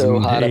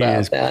hot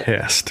about that.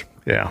 Pissed.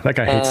 Yeah, that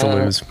guy hates to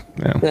lose.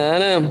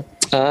 Yeah.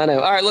 I know.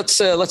 All right, let's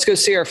go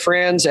see our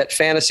friends at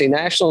Fantasy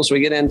National as we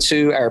get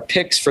into our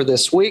picks for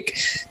this week.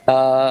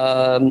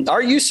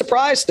 Are you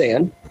surprised,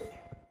 Dan?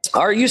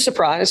 Are you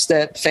surprised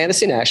that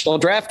Fantasy National,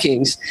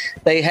 DraftKings,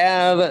 they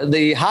have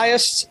the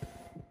highest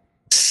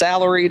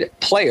salaried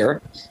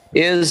player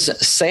is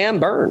Sam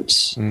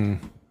Burns,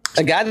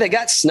 a guy that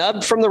got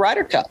snubbed from the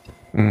Ryder Cup?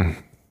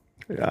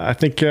 I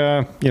think,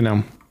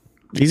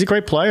 he's a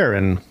great player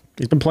and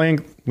he's been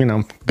playing,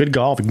 good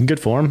golf, in good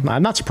form.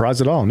 I'm not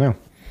surprised at all. No.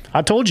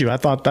 I told you, I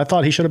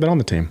thought he should have been on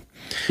the team.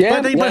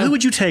 Yeah, but who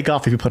would you take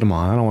off if you put him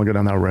on? I don't want to go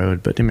down that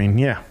road, but I mean,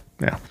 yeah.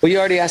 Well, you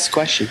already asked the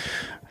question.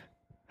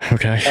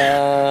 Okay.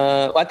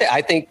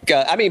 I think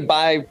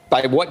by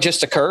what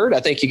just occurred, I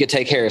think you could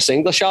take Harris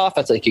English off.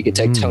 I think you could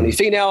take Tony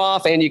Finau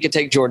off, and you could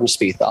take Jordan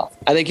Spieth off.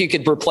 I think you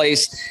could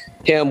replace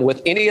him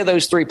with any of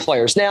those 3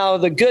 players. Now,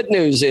 the good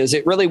news is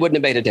it really wouldn't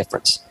have made a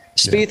difference.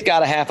 Spieth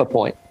got a half a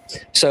point.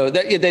 So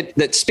that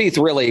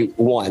Spieth really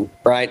won,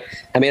 right?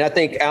 I mean, I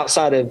think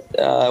outside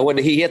of when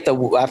he hit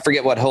I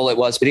forget what hole it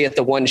was, but he hit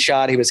the one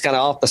shot. He was kind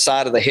of off the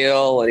side of the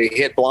hill and he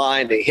hit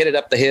blind. He hit it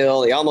up the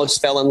hill. He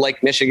almost fell in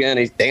Lake Michigan.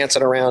 He's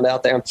dancing around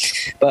out there.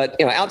 But,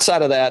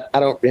 outside of that, I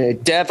don't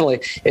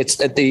definitely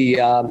it's at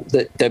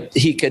the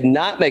he could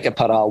not make a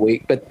putt all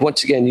week. But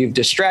once again, you've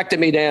distracted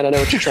me, Dan. I know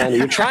what you're trying to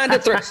do.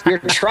 You're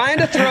trying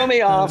to throw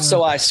me off.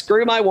 So I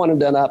screw my one and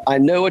done up. I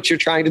know what you're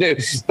trying to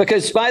do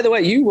because, by the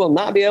way, you will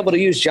not be able to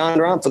use John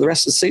Rahm for the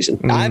rest of the season.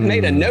 I've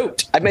made a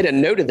note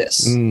of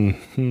this.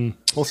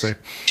 We'll see.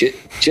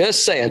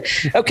 Just saying.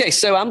 Okay,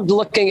 so I'm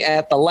looking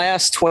at the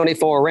last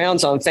 24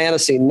 rounds on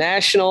Fantasy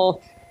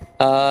National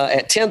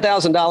at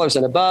 $10,000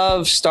 and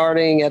above,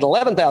 starting at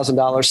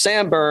 $11,000.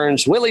 Sam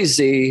Burns, Willie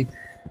Z,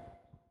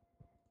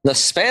 the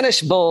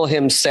Spanish Bull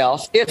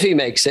himself, if he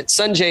makes it,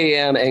 Sungjae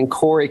Im, and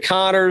Corey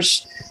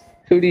Connors.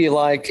 Who do you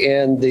like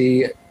in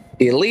the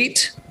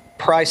elite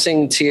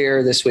pricing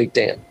tier this week,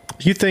 Dan?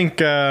 You think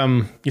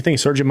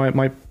Sergio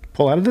might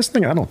pull out of this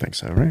thing? I don't think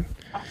so, right?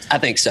 I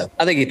think so.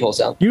 I think he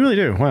pulls out. You really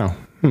do? Wow.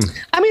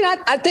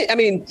 I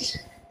mean,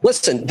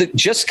 listen,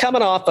 just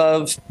coming off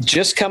of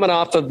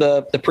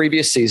the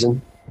previous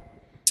season,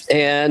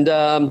 and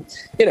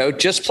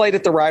just played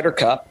at the Ryder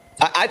Cup.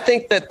 I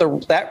think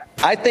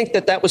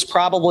that was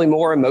probably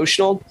more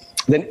emotional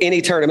than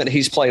any tournament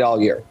he's played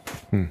all year.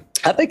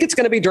 I think it's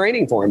going to be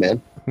draining for him,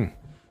 man.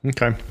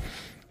 Okay.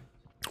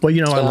 Well,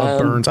 I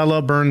love Burns. I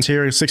love Burns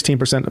here.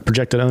 16%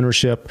 projected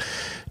ownership,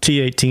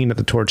 T18 at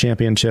the Tour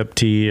Championship,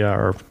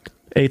 or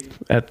 8th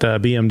at the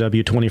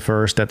BMW,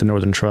 21st at the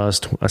Northern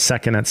Trust, a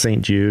 2nd at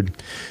St. Jude.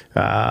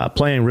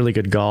 Playing really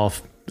good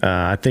golf.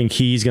 I think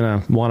he's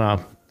going to want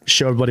to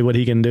show everybody what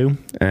he can do,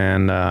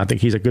 and I think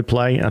he's a good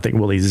play. I think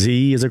Willie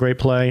Z is a great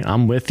play.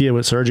 I'm with you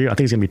with Sergio. I think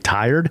he's going to be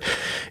tired.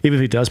 Even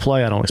if he does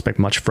play, I don't expect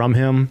much from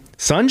him.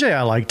 Sungjae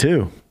I like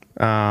too.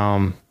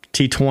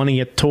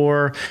 T20 at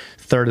Tour,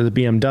 3rd at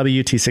the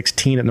BMW,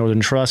 T16 at Northern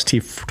Trust,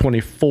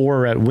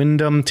 T24 at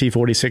Wyndham,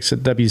 T46 at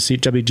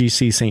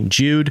WGC St.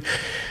 Jude.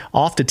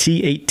 Off to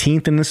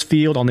T18th in this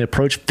field, on the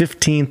approach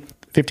 15th,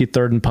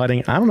 53rd in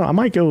putting. I don't know. I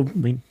might go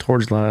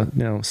towards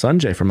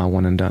Sungjae for my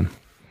one and done.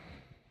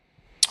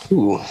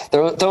 Ooh,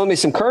 throwing me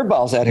some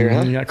curveballs out here,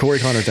 huh? You got Corey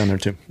Connors down there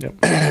too. Yep.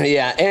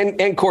 Yeah,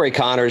 and Corey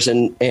Connors,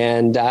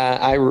 and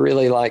I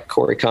really like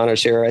Corey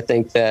Connors here. I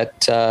think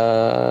that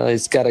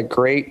he's got a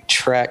great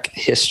track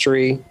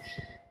history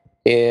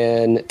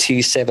in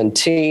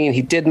T17.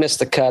 He did miss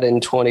the cut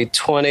in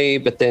 2020,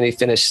 but then he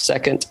finished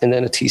second and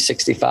then a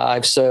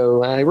T65.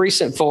 So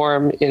recent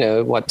form,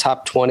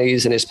 top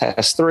 20s in his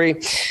past three.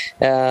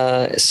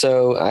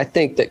 So I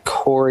think that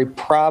Corey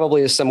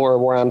probably is somewhere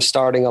where I'm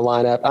starting a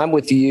lineup. I'm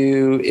with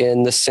you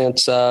in the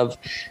sense of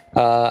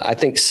I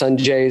think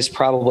Sanjay is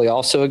probably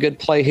also a good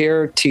play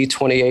here,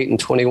 T28 and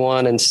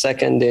 21 and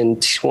second in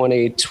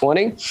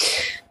 2020.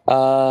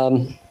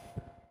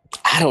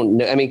 I don't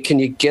know. I mean, can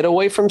you get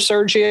away from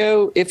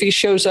Sergio if he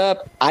shows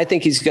up? I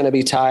think he's going to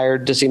be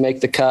tired. Does he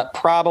make the cut?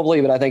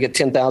 Probably, but I think at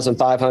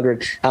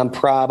 10,500, I'm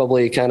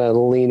probably kind of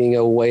leaning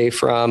away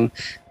from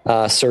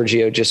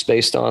Sergio just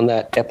based on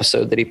that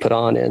episode that he put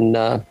on in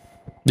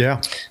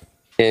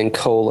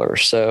Kohler.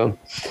 So,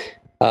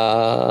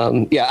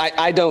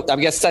 I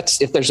guess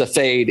that's, if there's a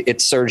fade,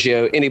 it's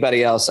Sergio.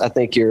 Anybody else, I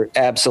think you're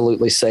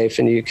absolutely safe,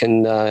 and you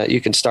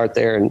can start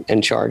there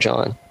and charge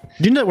on.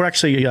 Do you know that we're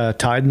actually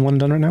tied in one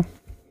done right now?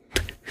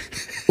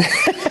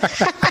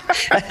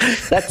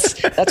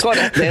 that's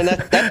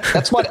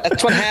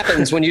what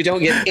happens when you don't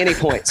get any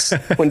points.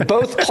 When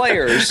both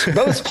players,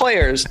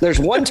 there's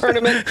one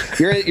tournament,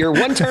 you're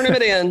one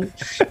tournament in,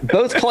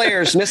 both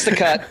players miss the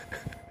cut.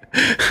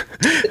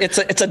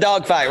 It's a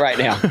dogfight right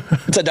now.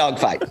 It's a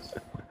dogfight.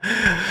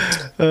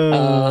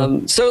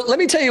 So let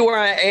me tell you where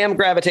I am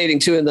gravitating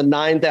to in the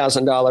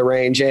 $9,000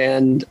 range,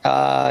 and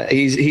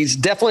he's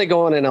definitely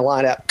going in a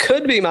lineup.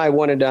 Could be my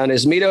one and done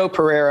is Mito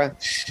Pereira.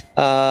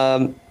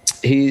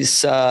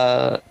 He's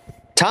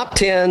top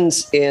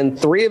tens in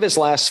 3 of his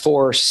last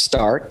 4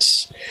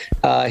 starts.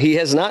 He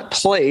has not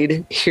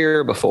played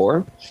here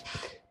before.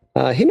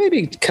 He may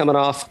be coming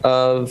off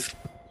of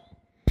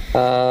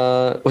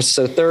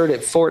third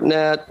at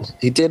Fortinet.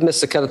 He did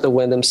miss the cut at the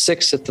Wyndham,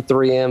 6th at the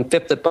 3M,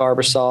 5th at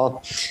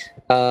Barbasol.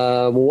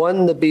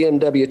 Won the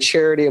BMW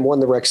Charity and won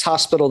the Rex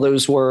Hospital.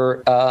 Those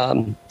were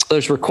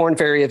Corn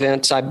Ferry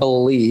events, I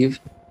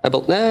believe. I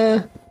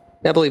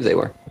believe they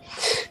were.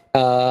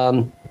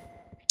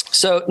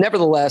 So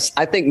nevertheless,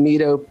 I think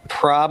Mito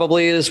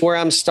probably is where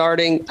I'm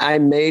starting. I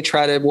may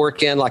try to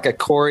work in like a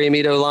Corey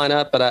Mito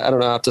lineup, but I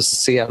don't know. I'll have to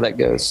see how that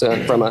goes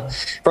from a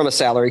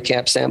salary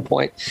cap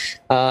standpoint.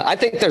 I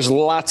think there's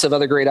lots of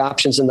other great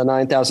options in the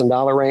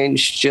 $9,000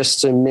 range.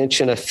 Just to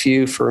mention a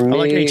few for me. I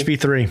like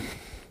HV3.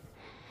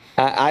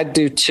 I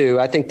do too.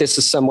 I think this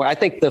is somewhere. I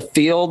think the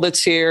field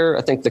that's here.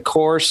 I think the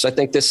course. I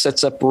think this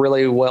sets up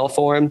really well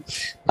for him.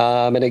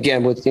 And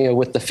again, with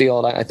the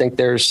field, I think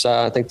there's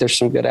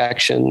some good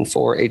action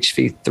for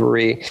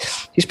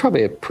HV3. He's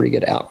probably a pretty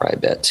good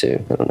outright bet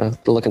too. I don't know.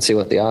 Look and see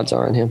what the odds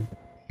are on him.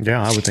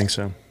 Yeah, I would think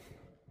so.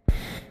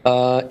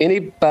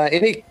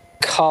 Any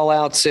call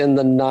outs in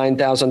the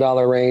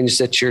 $9,000 range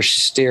that you're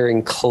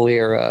steering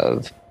clear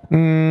of?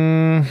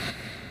 Maybe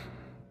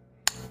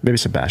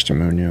Sebastian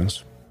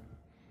Munoz.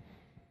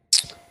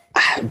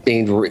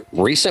 Being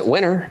recent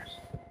winner.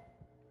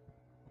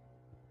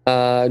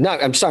 No,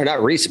 I'm sorry,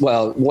 not recent.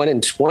 Well, one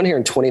here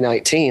in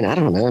 2019. I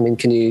don't know. I mean,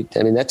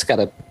 that's got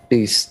to be.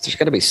 There's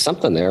got to be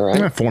something there, right?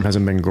 Yeah, form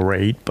hasn't been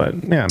great, but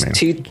yeah, I mean,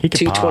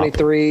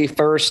 T23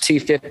 first,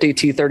 T50,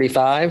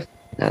 T35.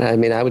 And I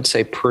mean, I would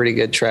say pretty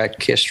good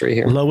track history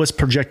here. Lowest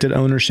projected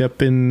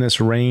ownership in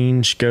this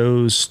range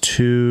goes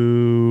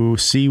to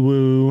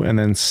Siwoo, and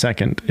then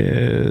second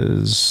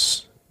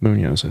is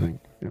Munoz, I think.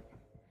 Yep.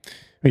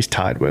 He's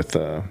tied with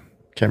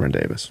Cameron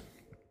Davis.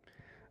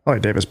 I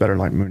like Davis better than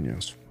like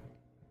Munoz.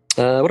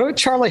 What about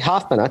Charlie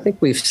Hoffman? I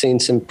think we've seen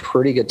some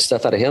pretty good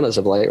stuff out of him as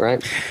of late,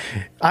 right?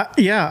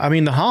 Yeah, I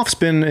mean, the Hoff's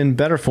been in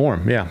better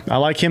form. Yeah, I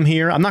like him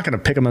here. I'm not going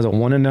to pick him as a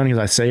one and done because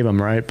I save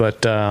him, right?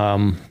 But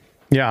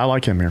yeah, I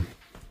like him here.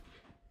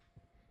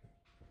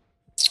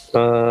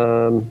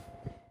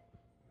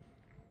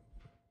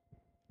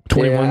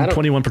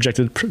 21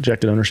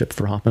 projected ownership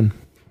for Hoffman.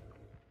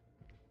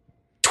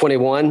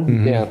 21,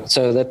 mm-hmm. Yeah.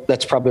 So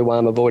that's probably why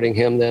I'm avoiding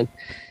him then.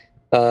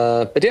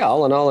 But yeah,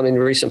 all in all, I mean,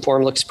 recent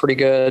form looks pretty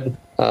good.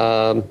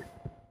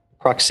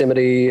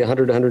 Proximity,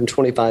 100 to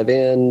 125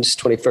 ends,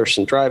 21st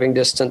in driving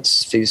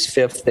distance. He's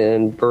 5th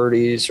in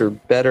birdies or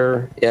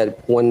better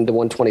at 1 to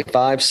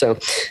 125. So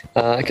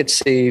I could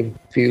see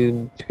if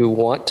you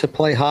want to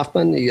play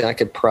Hoffman, I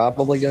could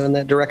probably go in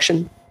that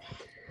direction.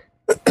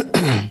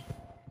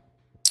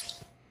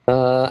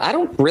 I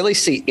don't really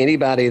see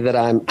anybody that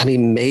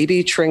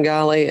maybe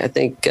Tringali. I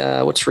think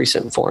what's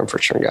recent form for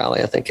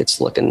Tringali? I think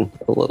it's looking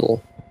a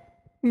little.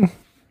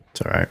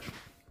 It's all right.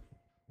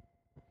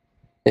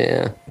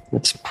 Yeah,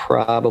 it's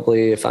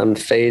probably if I'm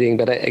fading,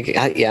 but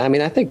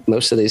I think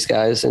most of these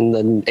guys in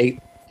the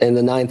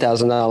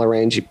 $9,000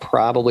 range, you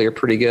probably are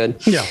pretty good.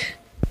 Yeah.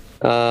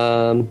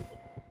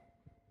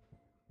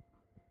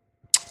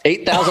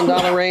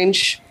 $8,000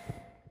 range.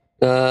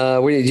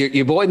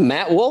 Your boy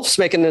Matt Wolf's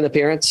making an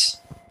appearance.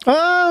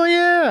 Oh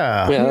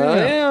yeah,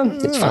 yeah.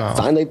 It's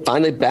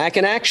finally back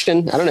in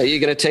action. I don't know. You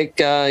gonna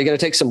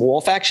take some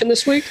Wolf action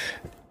this week?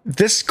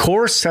 This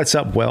course sets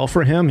up well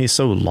for him. He's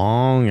so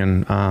long,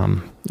 and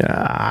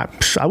I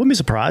wouldn't be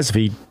surprised if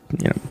he,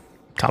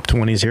 top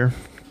 20s here.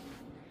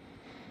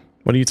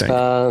 What do you think?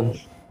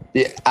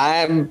 Yeah,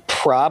 I'm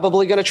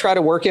probably going to try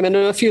to work him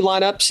into a few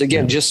lineups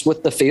again, just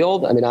with the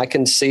field. I mean, I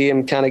can see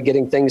him kind of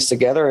getting things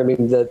together. I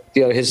mean,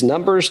 his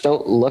numbers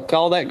don't look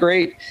all that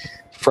great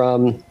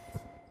from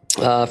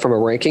a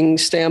ranking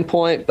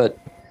standpoint, but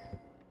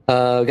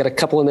got a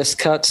couple of missed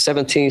cuts.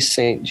 17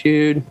 St.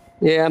 Jude.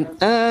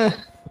 Yeah.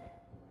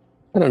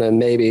 I don't know.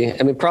 Maybe.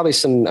 I mean,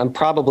 I'm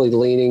probably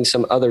leaning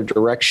some other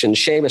direction.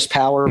 Seamus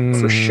Power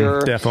for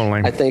sure.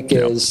 Definitely. I think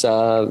he's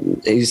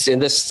in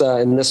this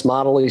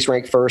model. He's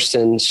ranked first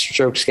in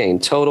strokes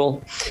gained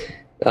total,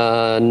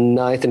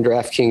 ninth in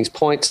DraftKings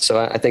points. So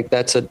I think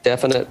that's a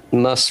definite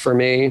must for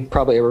me.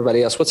 Probably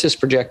everybody else. What's his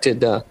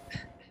projected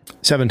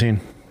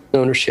 17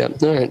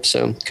 ownership? All right.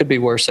 So could be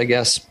worse, I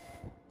guess.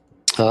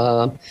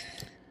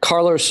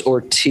 Carlos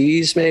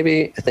Ortiz,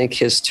 maybe. I think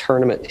his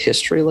tournament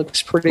history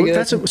looks pretty good.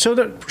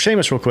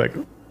 Seamus, real quick.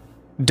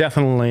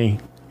 Definitely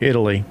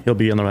Italy. He'll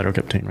be on the Ryder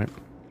Cup team, right?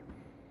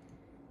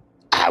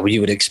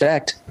 You would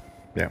expect.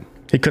 Yeah,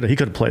 he could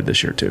have played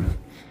this year too.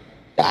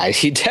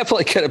 He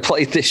definitely could have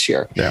played this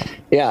year. Yeah.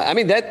 I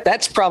mean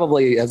that's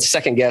probably a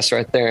second guess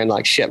right there. And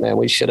like shit, man,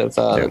 we should have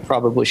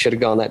probably should have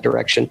gone that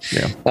direction.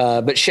 Yeah.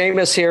 But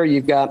Seamus here,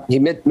 he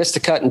missed a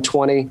cut in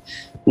 20.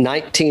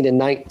 19 and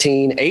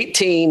 19,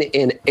 18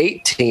 and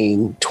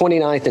 18,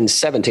 29th and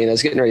 17. I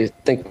was getting ready to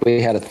think we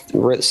had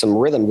some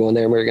rhythm going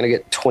there, and we were going to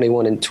get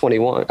 21 and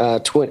 21.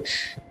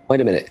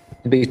 Wait a minute.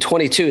 It'd be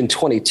 22 and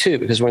 22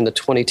 because we're in the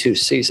 22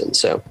 season.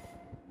 So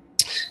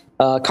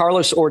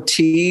Carlos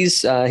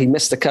Ortiz, he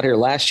missed the cut here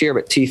last year,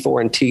 but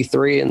T4 and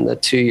T3 in the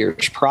 2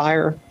 years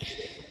prior.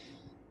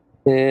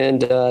 And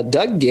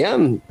Doug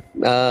Gim,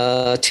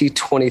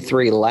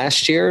 T23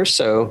 last year.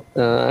 So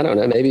I don't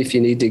know, maybe if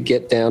you need to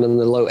get down in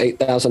the low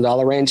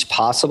 $8,000 range,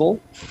 possible.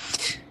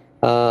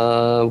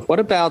 What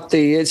about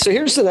so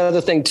here's another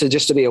thing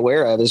to be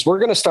aware of is we're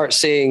going to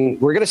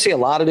see a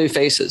lot of new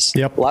faces,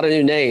 a lot of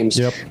new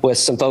names with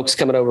some folks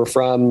coming over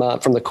from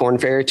the Korn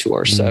Ferry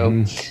Tour.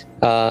 So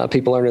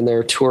people earning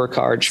their tour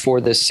cards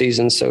for this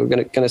season. So we're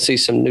going to see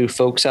some new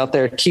folks out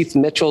there. Keith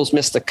Mitchell's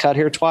missed the cut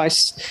here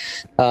twice.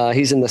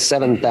 He's in the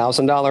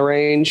 $7,000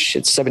 range.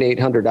 It's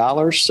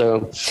 $7,800.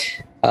 So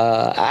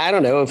I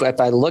don't know if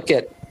I look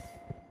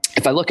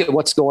at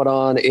what's going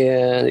on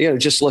in,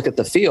 just look at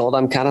the field,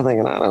 I'm kind of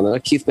thinking, I don't know,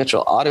 Keith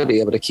Mitchell ought to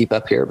be able to keep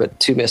up here, but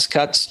 2 missed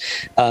cuts.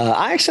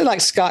 I actually like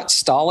Scott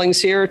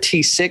Stallings here,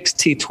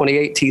 T6,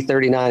 T28,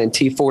 T39, and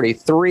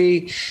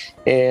T43.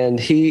 And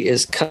he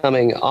is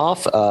coming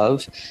off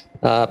of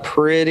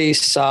pretty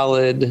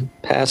solid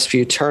past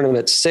few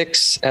tournaments,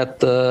 6 at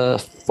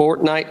the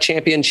Fortnite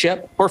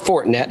Championship, or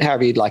Fortinet,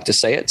 however you'd like to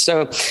say it.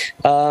 So,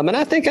 and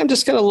I think I'm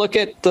just going to look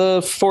at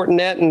the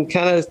Fortinet and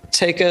kind of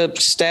take a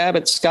stab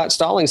at Scott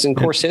Stallings in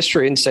course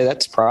history and say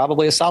that's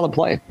probably a solid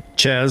play.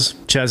 Ches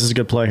is a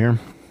good play here.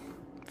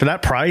 For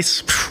that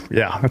price,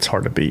 yeah, that's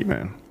hard to beat,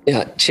 man.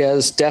 Yeah,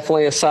 Ches,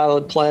 definitely a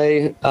solid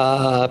play.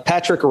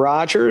 Patrick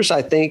Rogers,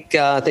 I think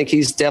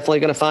he's definitely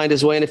going to find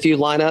his way in a few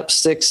lineups,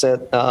 6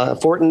 at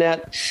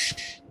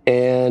Fortinet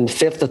and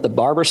 5th at the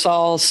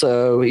Barbasol.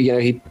 So,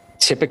 he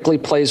typically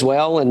plays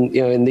well and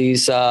in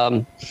these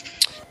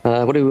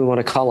what do we want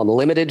to call them,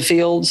 limited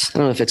fields? I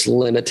don't know if it's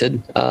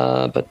limited,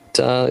 but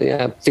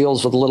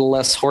fields with a little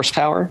less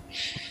horsepower.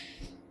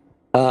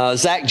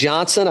 Zach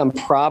Johnson, again,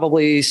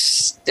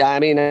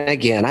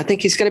 I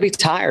think he's going to be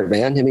tired,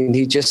 man. I mean,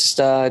 he just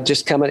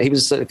coming. He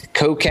was a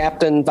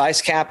co-captain,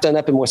 vice captain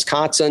up in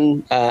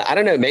Wisconsin. I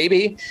don't know.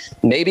 Maybe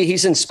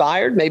he's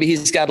inspired. Maybe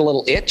he's got a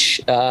little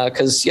itch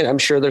because I'm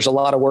sure there's a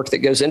lot of work that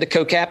goes into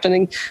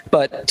co-captaining,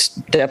 but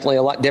definitely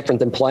a lot different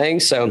than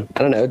playing. So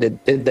I don't know.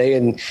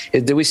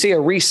 Did we see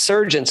a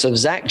resurgence of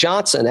Zach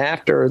Johnson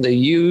after the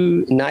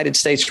United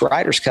States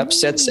Riders Cup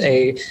sets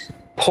the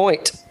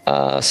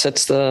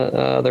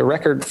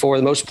record for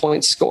the most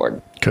points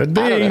scored? Could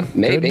be. I don't know.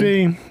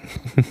 Maybe.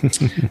 Could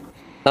be.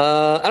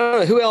 I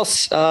don't know who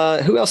else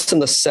in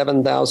the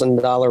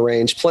 $7,000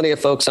 range. Plenty of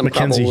folks I'm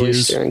Mackenzie probably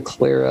Hughes. steering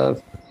clear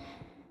of.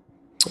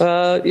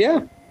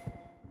 Yeah.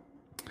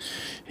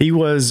 He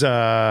was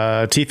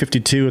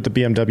T52 at the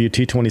BMW,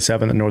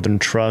 T27 at Northern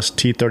Trust,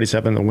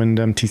 T37 at the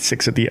Wyndham,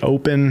 T6 at the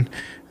Open,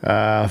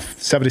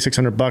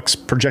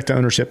 $7,600 projected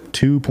ownership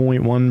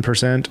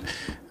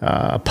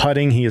 2.1%.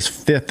 Putting, he is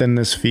 5th in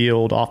this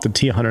field off the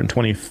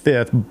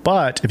T125th.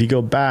 But if you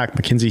go back,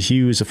 Mackenzie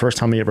Hughes, the first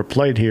time he ever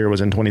played here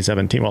was in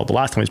 2017. Well, the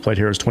last time he's played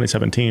here was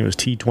 2017. It was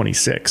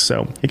T26.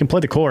 So he can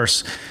play the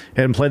course.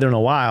 He hadn't played there in a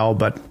while,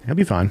 but he'll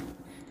be fine.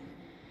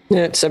 Yeah,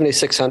 at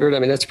 7,600. I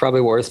mean, that's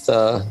probably worth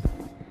a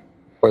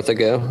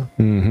go.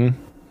 Mm-hmm.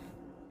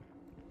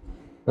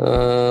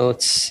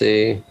 Let's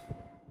see.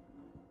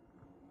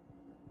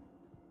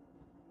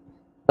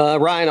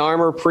 Ryan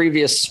Armour,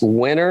 previous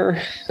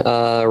winner.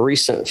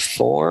 Recent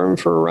form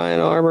for Ryan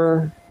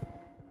Armour.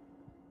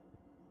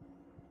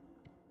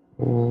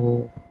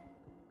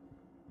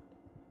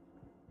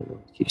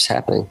 Keeps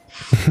happening.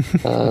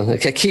 I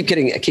keep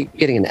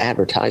getting an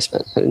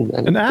advertisement.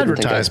 An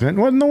advertisement?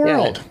 What in the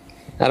world? Yeah,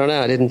 I don't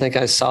know. I didn't think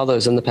I saw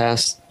those in the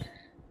past.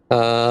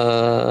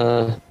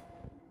 What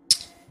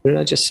did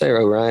I just say?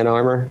 Ryan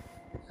Armour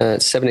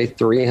at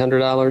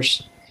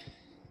 $7,300.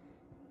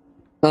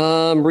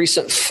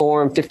 Recent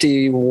form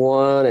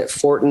 51 at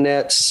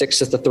Fortinet,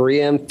 6th at the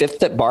 3M,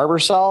 5th at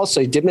Barbasol.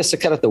 So he did miss a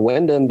cut at the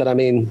Wyndham, but I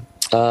mean,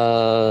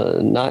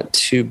 not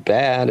too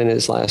bad in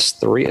his last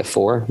 3 of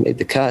 4. Made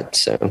the cut,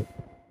 so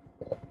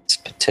it's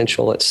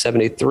potential at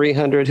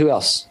 7,300. Who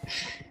else?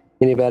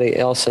 Anybody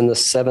else in the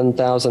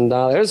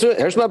 $7,000?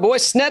 There's my boy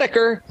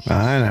Snedeker.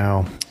 I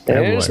know.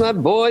 There's my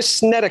boy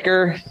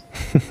Snedeker.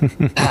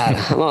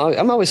 God,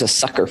 I'm always a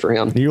sucker for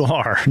him. You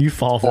are. You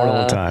fall for it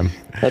all the time.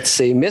 Let's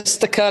see. Missed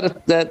the cut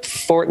at that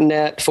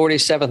Fortinet,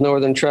 47th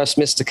Northern Trust.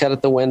 Missed the cut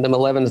at the Wyndham,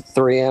 11th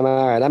 3M.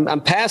 All right.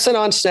 I'm passing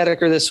on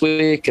Snedeker this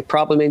week. It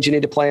probably means you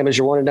need to play him as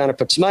you're 1 down and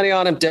put some money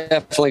on him.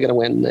 Definitely going to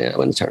win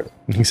the tournament.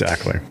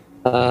 Exactly.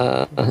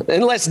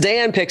 Unless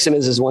Dan picks him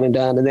as his 1 and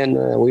done, and then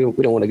we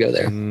don't want to go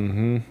there.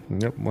 Mm-hmm.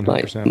 Yep,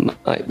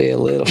 100%. Might be a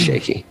little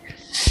shaky.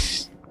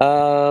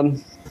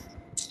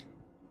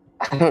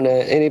 I don't know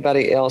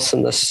anybody else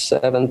in the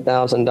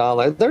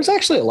 $7,000. There's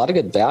actually a lot of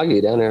good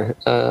value down there.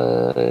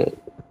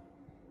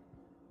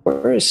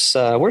 Where's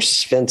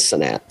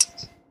Svensson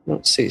at?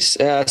 Let's see.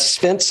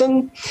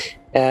 Svensson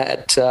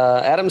at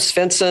Adam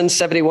Svensson,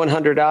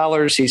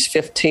 $7,100. He's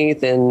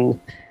 15th in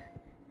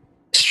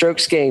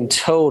strokes gained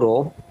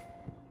total.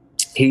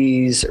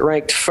 He's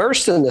ranked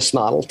 1st in this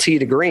model, tee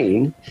to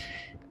green,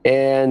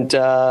 and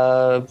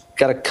got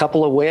a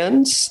couple of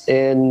wins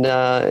in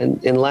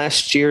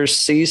last year's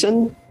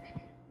season.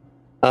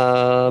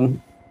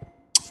 So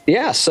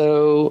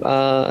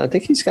I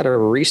think he's got a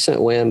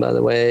recent win, by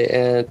the way,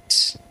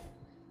 at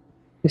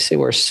let me see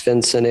where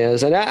Svensson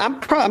is. And I'm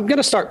going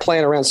to start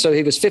playing around. So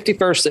he was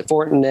 51st at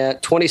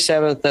Fortinet,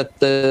 27th at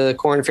the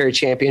Korn Ferry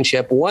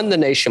Championship, won the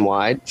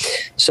Nationwide.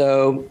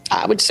 So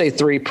I would say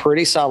 3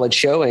 pretty solid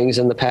showings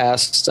in the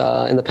past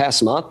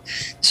month.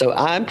 So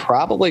I'm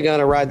probably going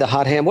to ride the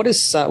hot hand. What's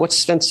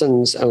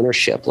Svensson's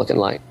ownership looking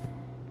like?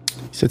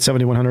 You said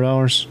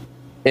 $7,100?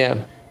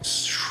 Yeah.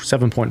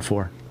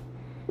 7.4.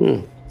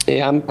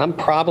 Yeah, I'm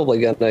probably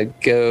going to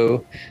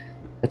go.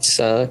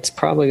 It's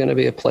probably going to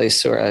be a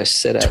place where I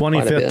sit at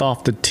 25th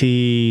off the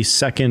tee,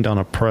 2nd on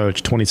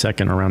approach,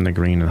 22nd around the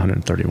green, and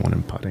 131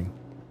 in putting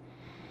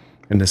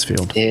in this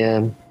field.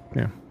 Yeah.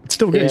 It's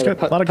still good. He's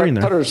got a lot of green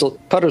there. Putter's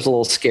a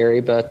little scary,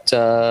 but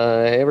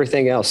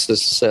everything else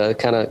is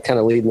kind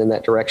of leading in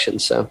that direction.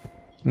 So.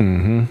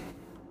 Mm-hmm.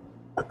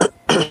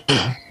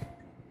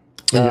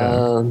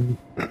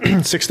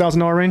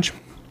 $6,000 range.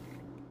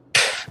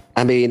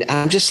 I mean,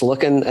 I'm just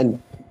looking,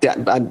 and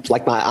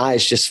like my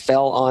eyes just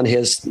fell on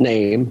his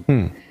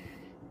name,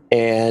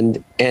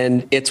 and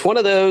it's one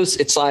of those.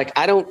 It's like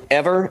I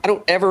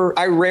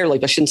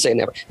shouldn't say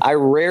never. I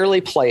rarely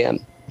play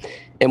him,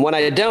 and when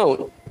I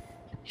don't,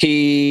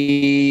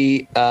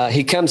 he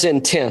comes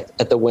in 10th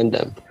at the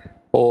Wyndham,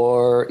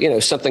 or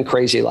something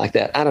crazy like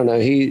that. I don't know.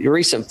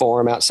 Recent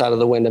form outside of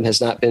the Wyndham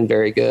has not been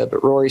very good.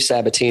 But Rory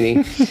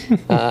Sabatini,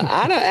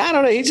 I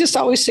don't know. He just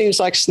always seems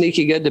like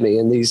sneaky good to me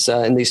in these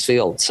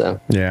fields. So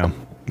yeah,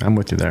 I'm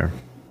with you there.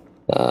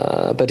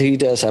 But he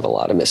does have a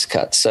lot of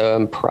miscuts, so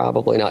I'm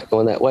probably not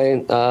going that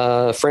way.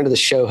 Friend of the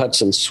show,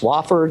 Hudson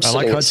Swafford, I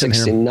like Hudson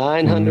here.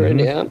 6,900.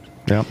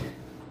 Yeah.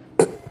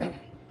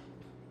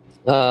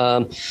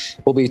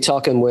 We'll be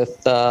talking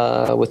with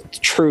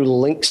True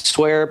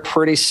Linkswear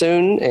pretty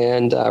soon,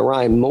 and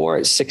Ryan Moore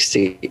at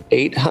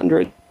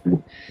 6,800.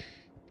 Let's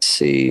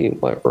see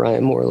what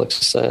Ryan Moore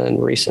looks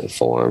in recent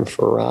form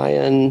for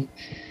Ryan.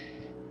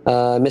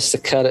 Missed the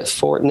cut at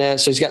Fortinet,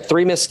 so he's got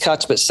 3 missed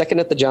cuts, but 2nd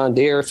at the John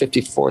Deere,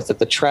 54th at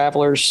the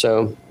Travelers.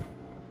 So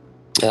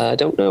I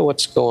don't know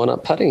what's going on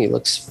putting. He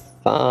looks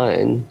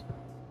fine.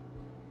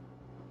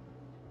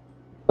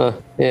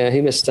 Yeah,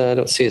 he missed. I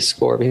don't see his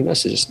score, but he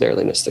must have just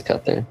barely missed the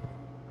cut there.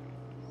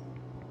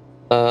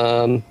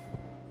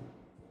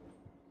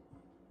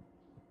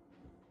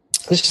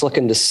 Just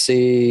looking to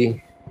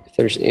see if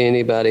there's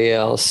anybody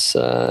else.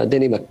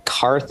 Denny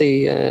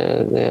McCarthy.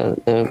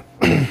 No.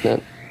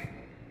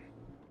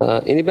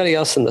 Anybody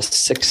else in the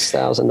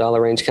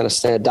 $6,000 range kind of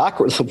stand?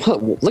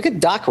 Look at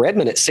Doc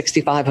Redman at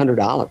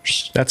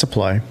 $6,500. That's a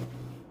play.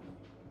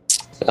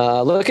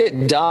 Look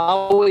at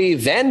Dolly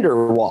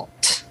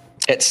Vanderwalt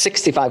at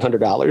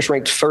 $6,500,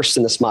 ranked 1st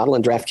in this model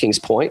in DraftKings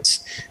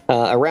points.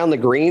 Around the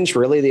greens,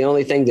 really the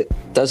only thing that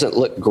doesn't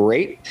look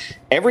great.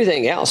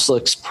 Everything else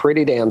looks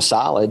pretty damn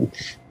solid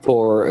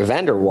for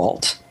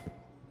Vanderwalt.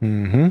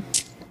 Mm-hmm.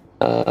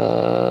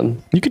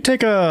 You could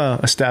take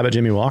a stab at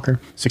Jimmy Walker,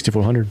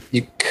 6,400.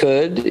 You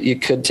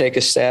could take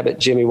a stab at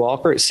Jimmy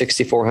Walker at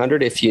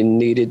 6,400 if you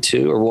needed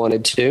to or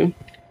wanted to.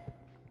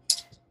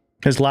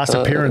 His last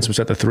appearance was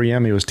at the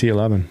 3M. He was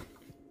T11.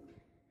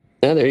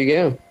 Yeah, there you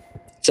go.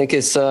 I think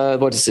it's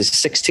what is his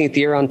 16th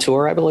year on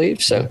tour, I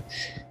believe. So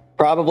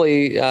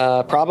probably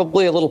a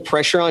little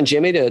pressure on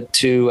Jimmy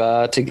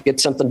to get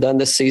something done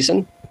this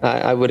season.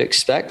 I would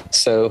expect.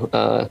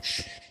 So,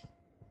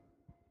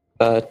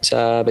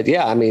 but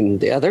yeah, I mean,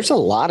 yeah, there's a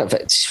lot of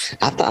it.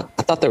 I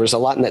thought there was a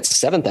lot in that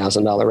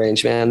 $7,000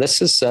 range, man.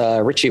 This is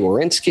Richie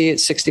Warinsky at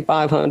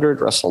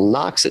 6,500, Russell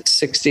Knox at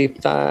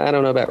 65. I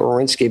don't know about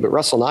Warinsky, but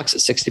Russell Knox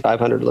at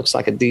 6,500 looks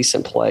like a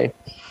decent play.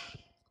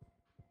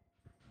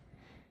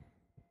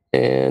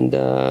 And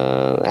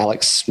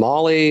Alex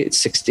Smalley at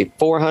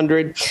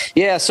 6,400.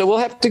 Yeah, so we'll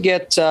have to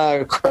get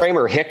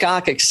Kramer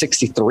Hickok at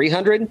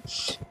 6,300.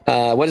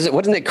 What is it?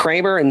 Wasn't it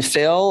Kramer and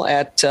Phil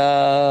at?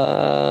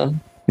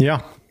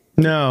 Yeah,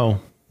 no,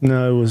 it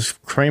was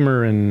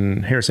Kramer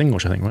and Harris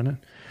English, I think, wasn't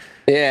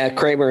it? Yeah,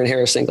 Kramer and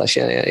Harris English.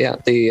 Yeah.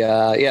 The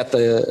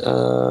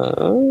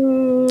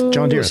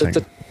John Deere, I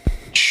think.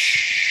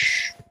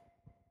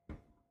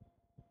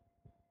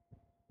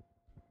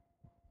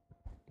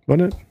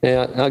 Wasn't it?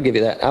 Yeah, I'll give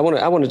you that. I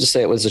wanted to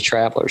say it was the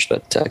Travelers,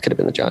 but it could have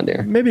been the John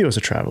Deere. Maybe it was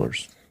the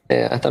Travelers.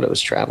 Yeah, I thought it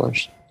was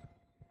Travelers.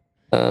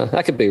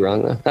 I could be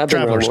wrong though. I've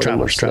been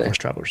Travelers.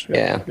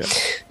 Yeah.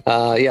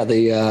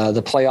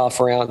 The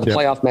playoff round, the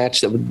playoff match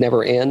that would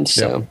never end.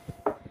 So,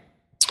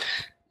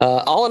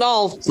 all in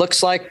all,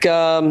 looks like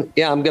I'm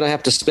going to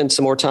have to spend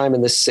some more time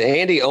in this.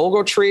 Andy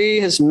Ogletree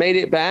has made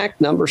it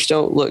back. Numbers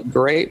don't look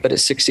great, but at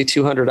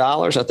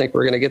 $6,200, I think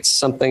we're going to get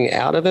something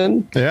out of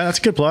him. Yeah, that's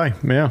a good play.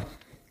 Yeah.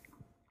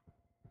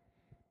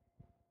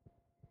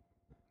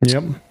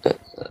 Yep.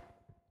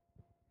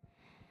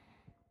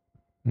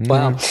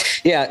 Wow.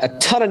 Yeah, a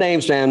ton of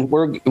names, man.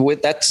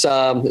 It's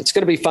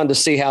going to be fun to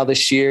see how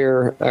this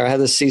year or how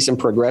this season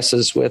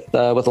progresses with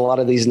a lot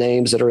of these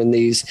names that are in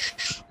these.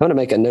 I'm going to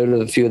make a note of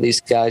a few of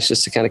these guys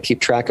just to kind of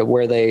keep track of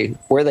where they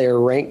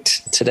are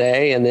ranked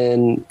today, and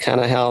then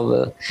kind of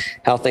how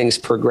things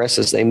progress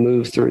as they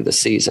move through the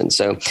season.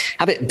 So,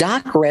 I bet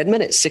Doc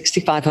Redman at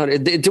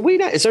 6,500. Do we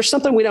know? Is there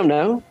something we don't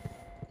know?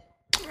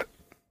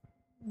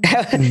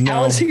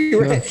 How is he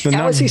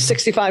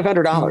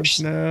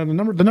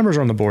 $6,500? The numbers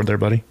are on the board there,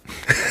 buddy.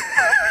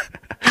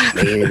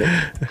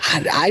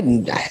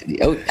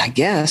 I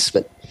guess,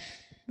 but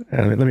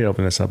let me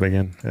open this up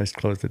again. I just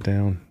closed it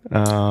down.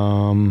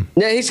 No,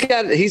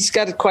 he's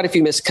got quite a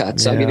few missed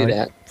cuts. I'll give you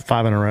that.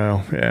 5 in a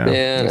row.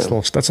 Yeah, that's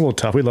a little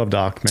tough. We love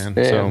Doc, man.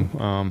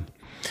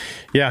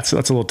 Yeah. So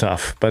that's a little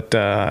tough, but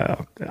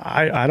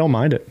I don't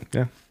mind it.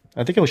 Yeah,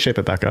 I think it'll shape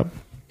it back up.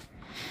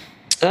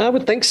 I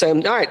would think so.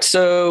 All right.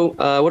 So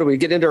what do we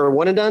get into our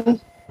one and done?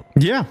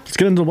 Yeah, let's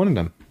get into the one and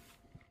done.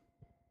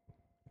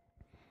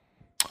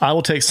 I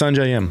will take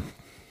Sanjay M.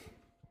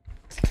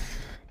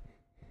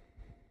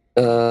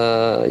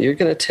 You're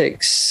going to take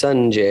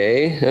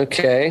Sanjay.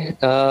 Okay.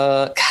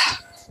 What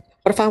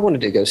if I wanted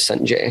to go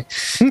Sanjay?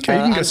 Okay, you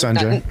can go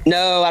Sanjay.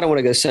 No, I don't want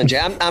to go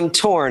Sanjay. I'm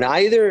torn.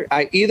 I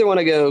either want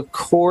to go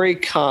Corey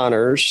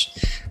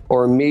Connors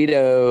or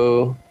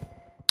Mito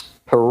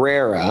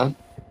Pereira.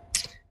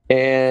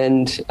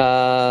 And give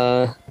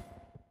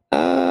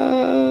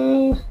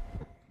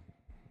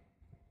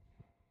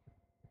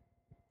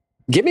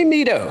me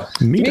Mito.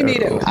 Give me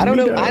Mito. I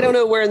don't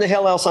know where in the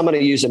hell else I'm going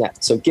to use him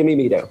at. So give me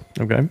Mito.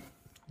 Okay,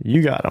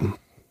 you got him.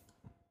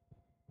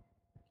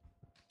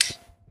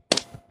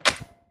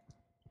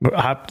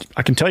 But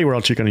I can tell you where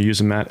else you're going to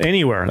use him at.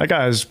 Anywhere. That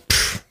guy's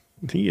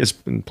he has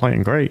been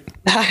playing great.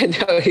 I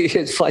know he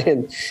is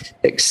playing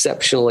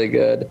exceptionally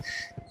good.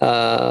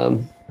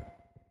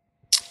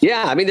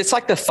 Yeah, I mean, it's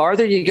like the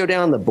farther you go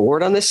down the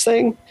board on this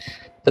thing,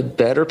 the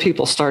better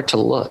people start to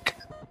look.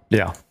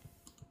 Yeah.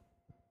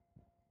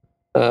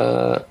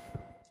 Got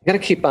to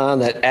keep on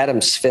that Adam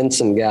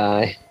Svensson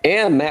guy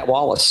and Matt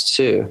Wallace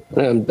too.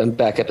 I'm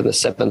back up in the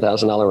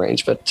 $7,000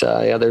 range, but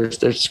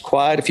there's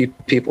quite a few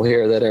people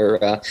here that are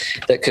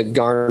that could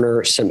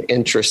garner some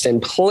interest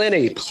and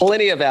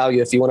plenty of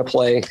value if you want to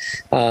play.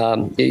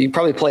 You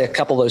probably play a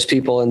couple of those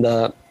people in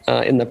the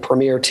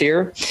premier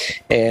tier,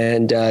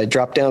 and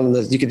drop down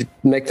you could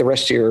make the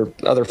rest of your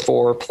other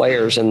 4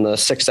 players in the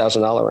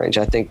 $6,000 range.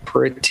 I think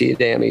pretty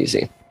damn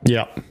easy.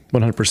 Yeah,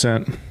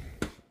 100%.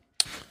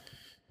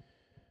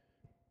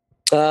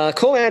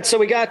 Cool, man. So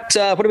we got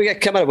what do we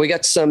got coming up? We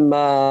got some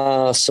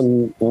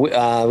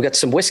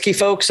whiskey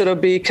folks that'll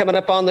be coming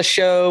up on the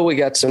show. We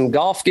got some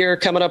golf gear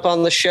coming up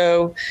on the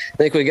show. I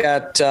think we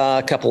got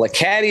a couple of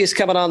caddies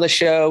coming on the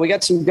show. We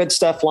got some good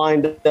stuff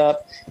lined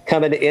up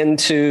coming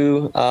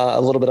into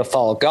a little bit of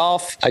fall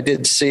golf. I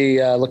did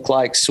see look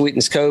like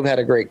Sweetens Cove had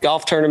a great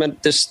golf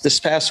tournament this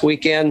past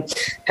weekend.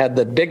 Had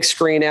the big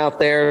screen out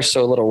there,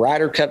 so a little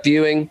Ryder Cup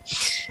viewing.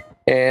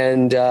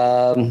 And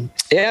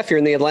if you're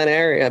in the Atlanta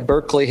area,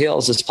 Berkeley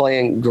Hills is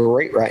playing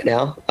great right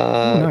now.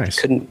 Nice.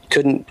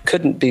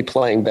 Couldn't be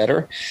playing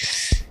better.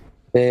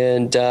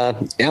 And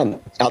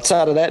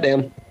outside of that,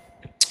 Dan,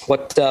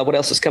 what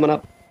else is coming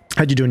up?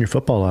 How'd you do in your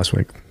football last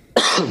week?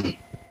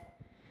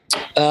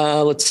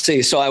 Let's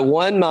see. So I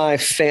won my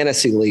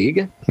fantasy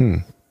league.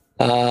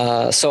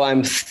 So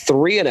I'm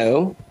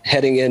 3-0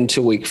 heading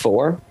into week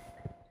 4.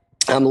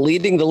 I'm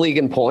leading the league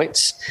in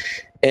points.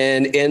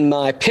 And in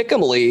my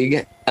Pick'em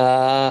league,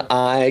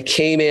 I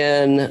came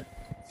in,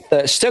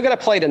 still got to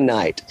play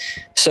tonight.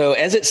 So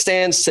as it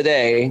stands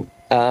today,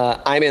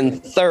 I'm in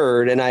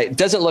third, and it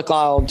doesn't look like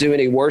I'll do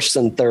any worse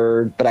than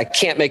third, but I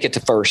can't make it to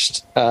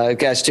first.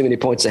 Guy's too many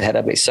points ahead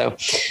of me. So,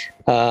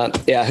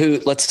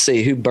 let's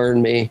see who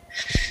burned me.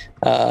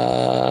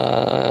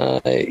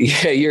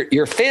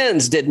 Your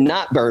Finns did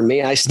not burn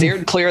me. I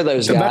steered clear of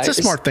those guys. That's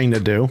a smart thing to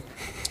do.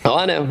 Oh,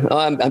 I know.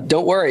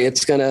 Don't worry.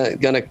 It's gonna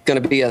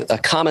be a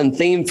common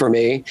theme for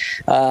me.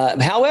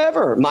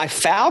 However, my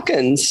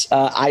Falcons,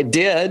 I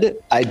did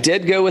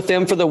go with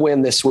them for the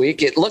win this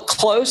week. It looked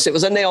close. It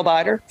was a nail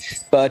biter,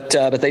 but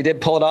they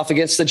did pull it off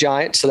against the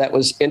Giants, so that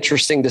was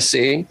interesting to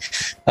see.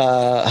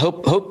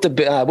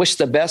 Wish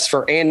the best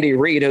for Andy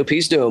Reid. Hope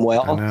he's doing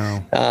well. I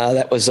know.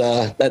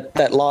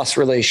 That loss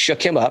really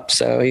shook him up,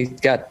 so he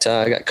got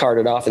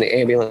carted off in the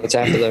ambulance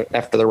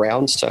after the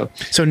rounds. So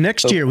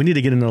next year we need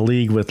to get in a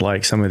league with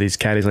like some of these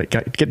caddies, like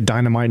get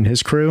Dynamite and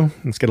his crew.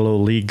 Let's get a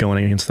little league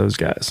going against those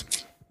guys.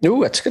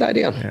 Ooh, that's a good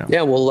idea.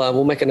 Yeah,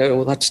 we'll make a note.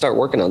 We'll have to start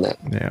working on that.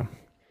 Yeah,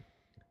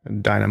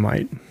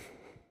 Dynamite.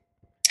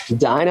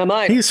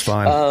 Dynamite. He's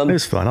fun.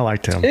 He's fun. I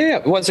liked him. Yeah,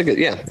 it was a good.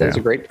 Yeah, that was a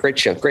great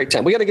show. Great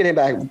time. We got to get him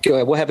back.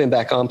 We'll have him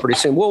back on pretty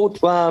soon. We'll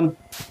got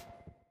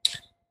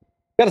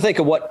to think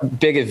of what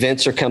big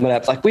events are coming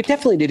up. Like we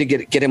definitely need to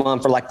get him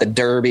on for like the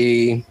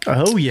Derby.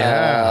 Oh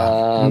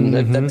yeah,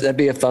 that'd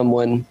be a fun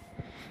one.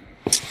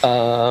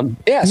 So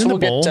we'll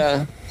get.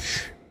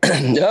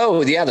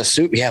 The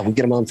Super. Yeah, we'll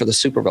get him on for the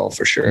Super Bowl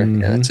for sure.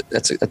 Mm-hmm. Yeah,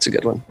 that's a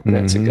good one.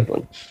 That's a good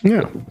one.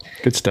 Yeah,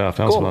 good stuff.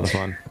 That was a lot of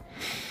fun.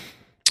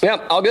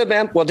 Yeah, all good,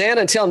 man. Well, Dan,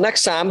 until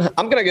next time,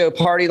 I'm gonna go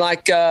party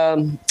like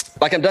I'm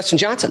Dustin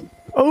Johnson.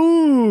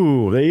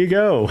 Oh, there you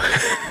go.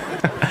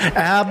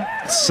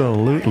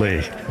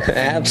 Absolutely.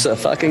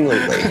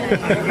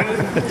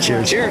 Abso-fucking-lutely.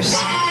 Cheers. Cheers.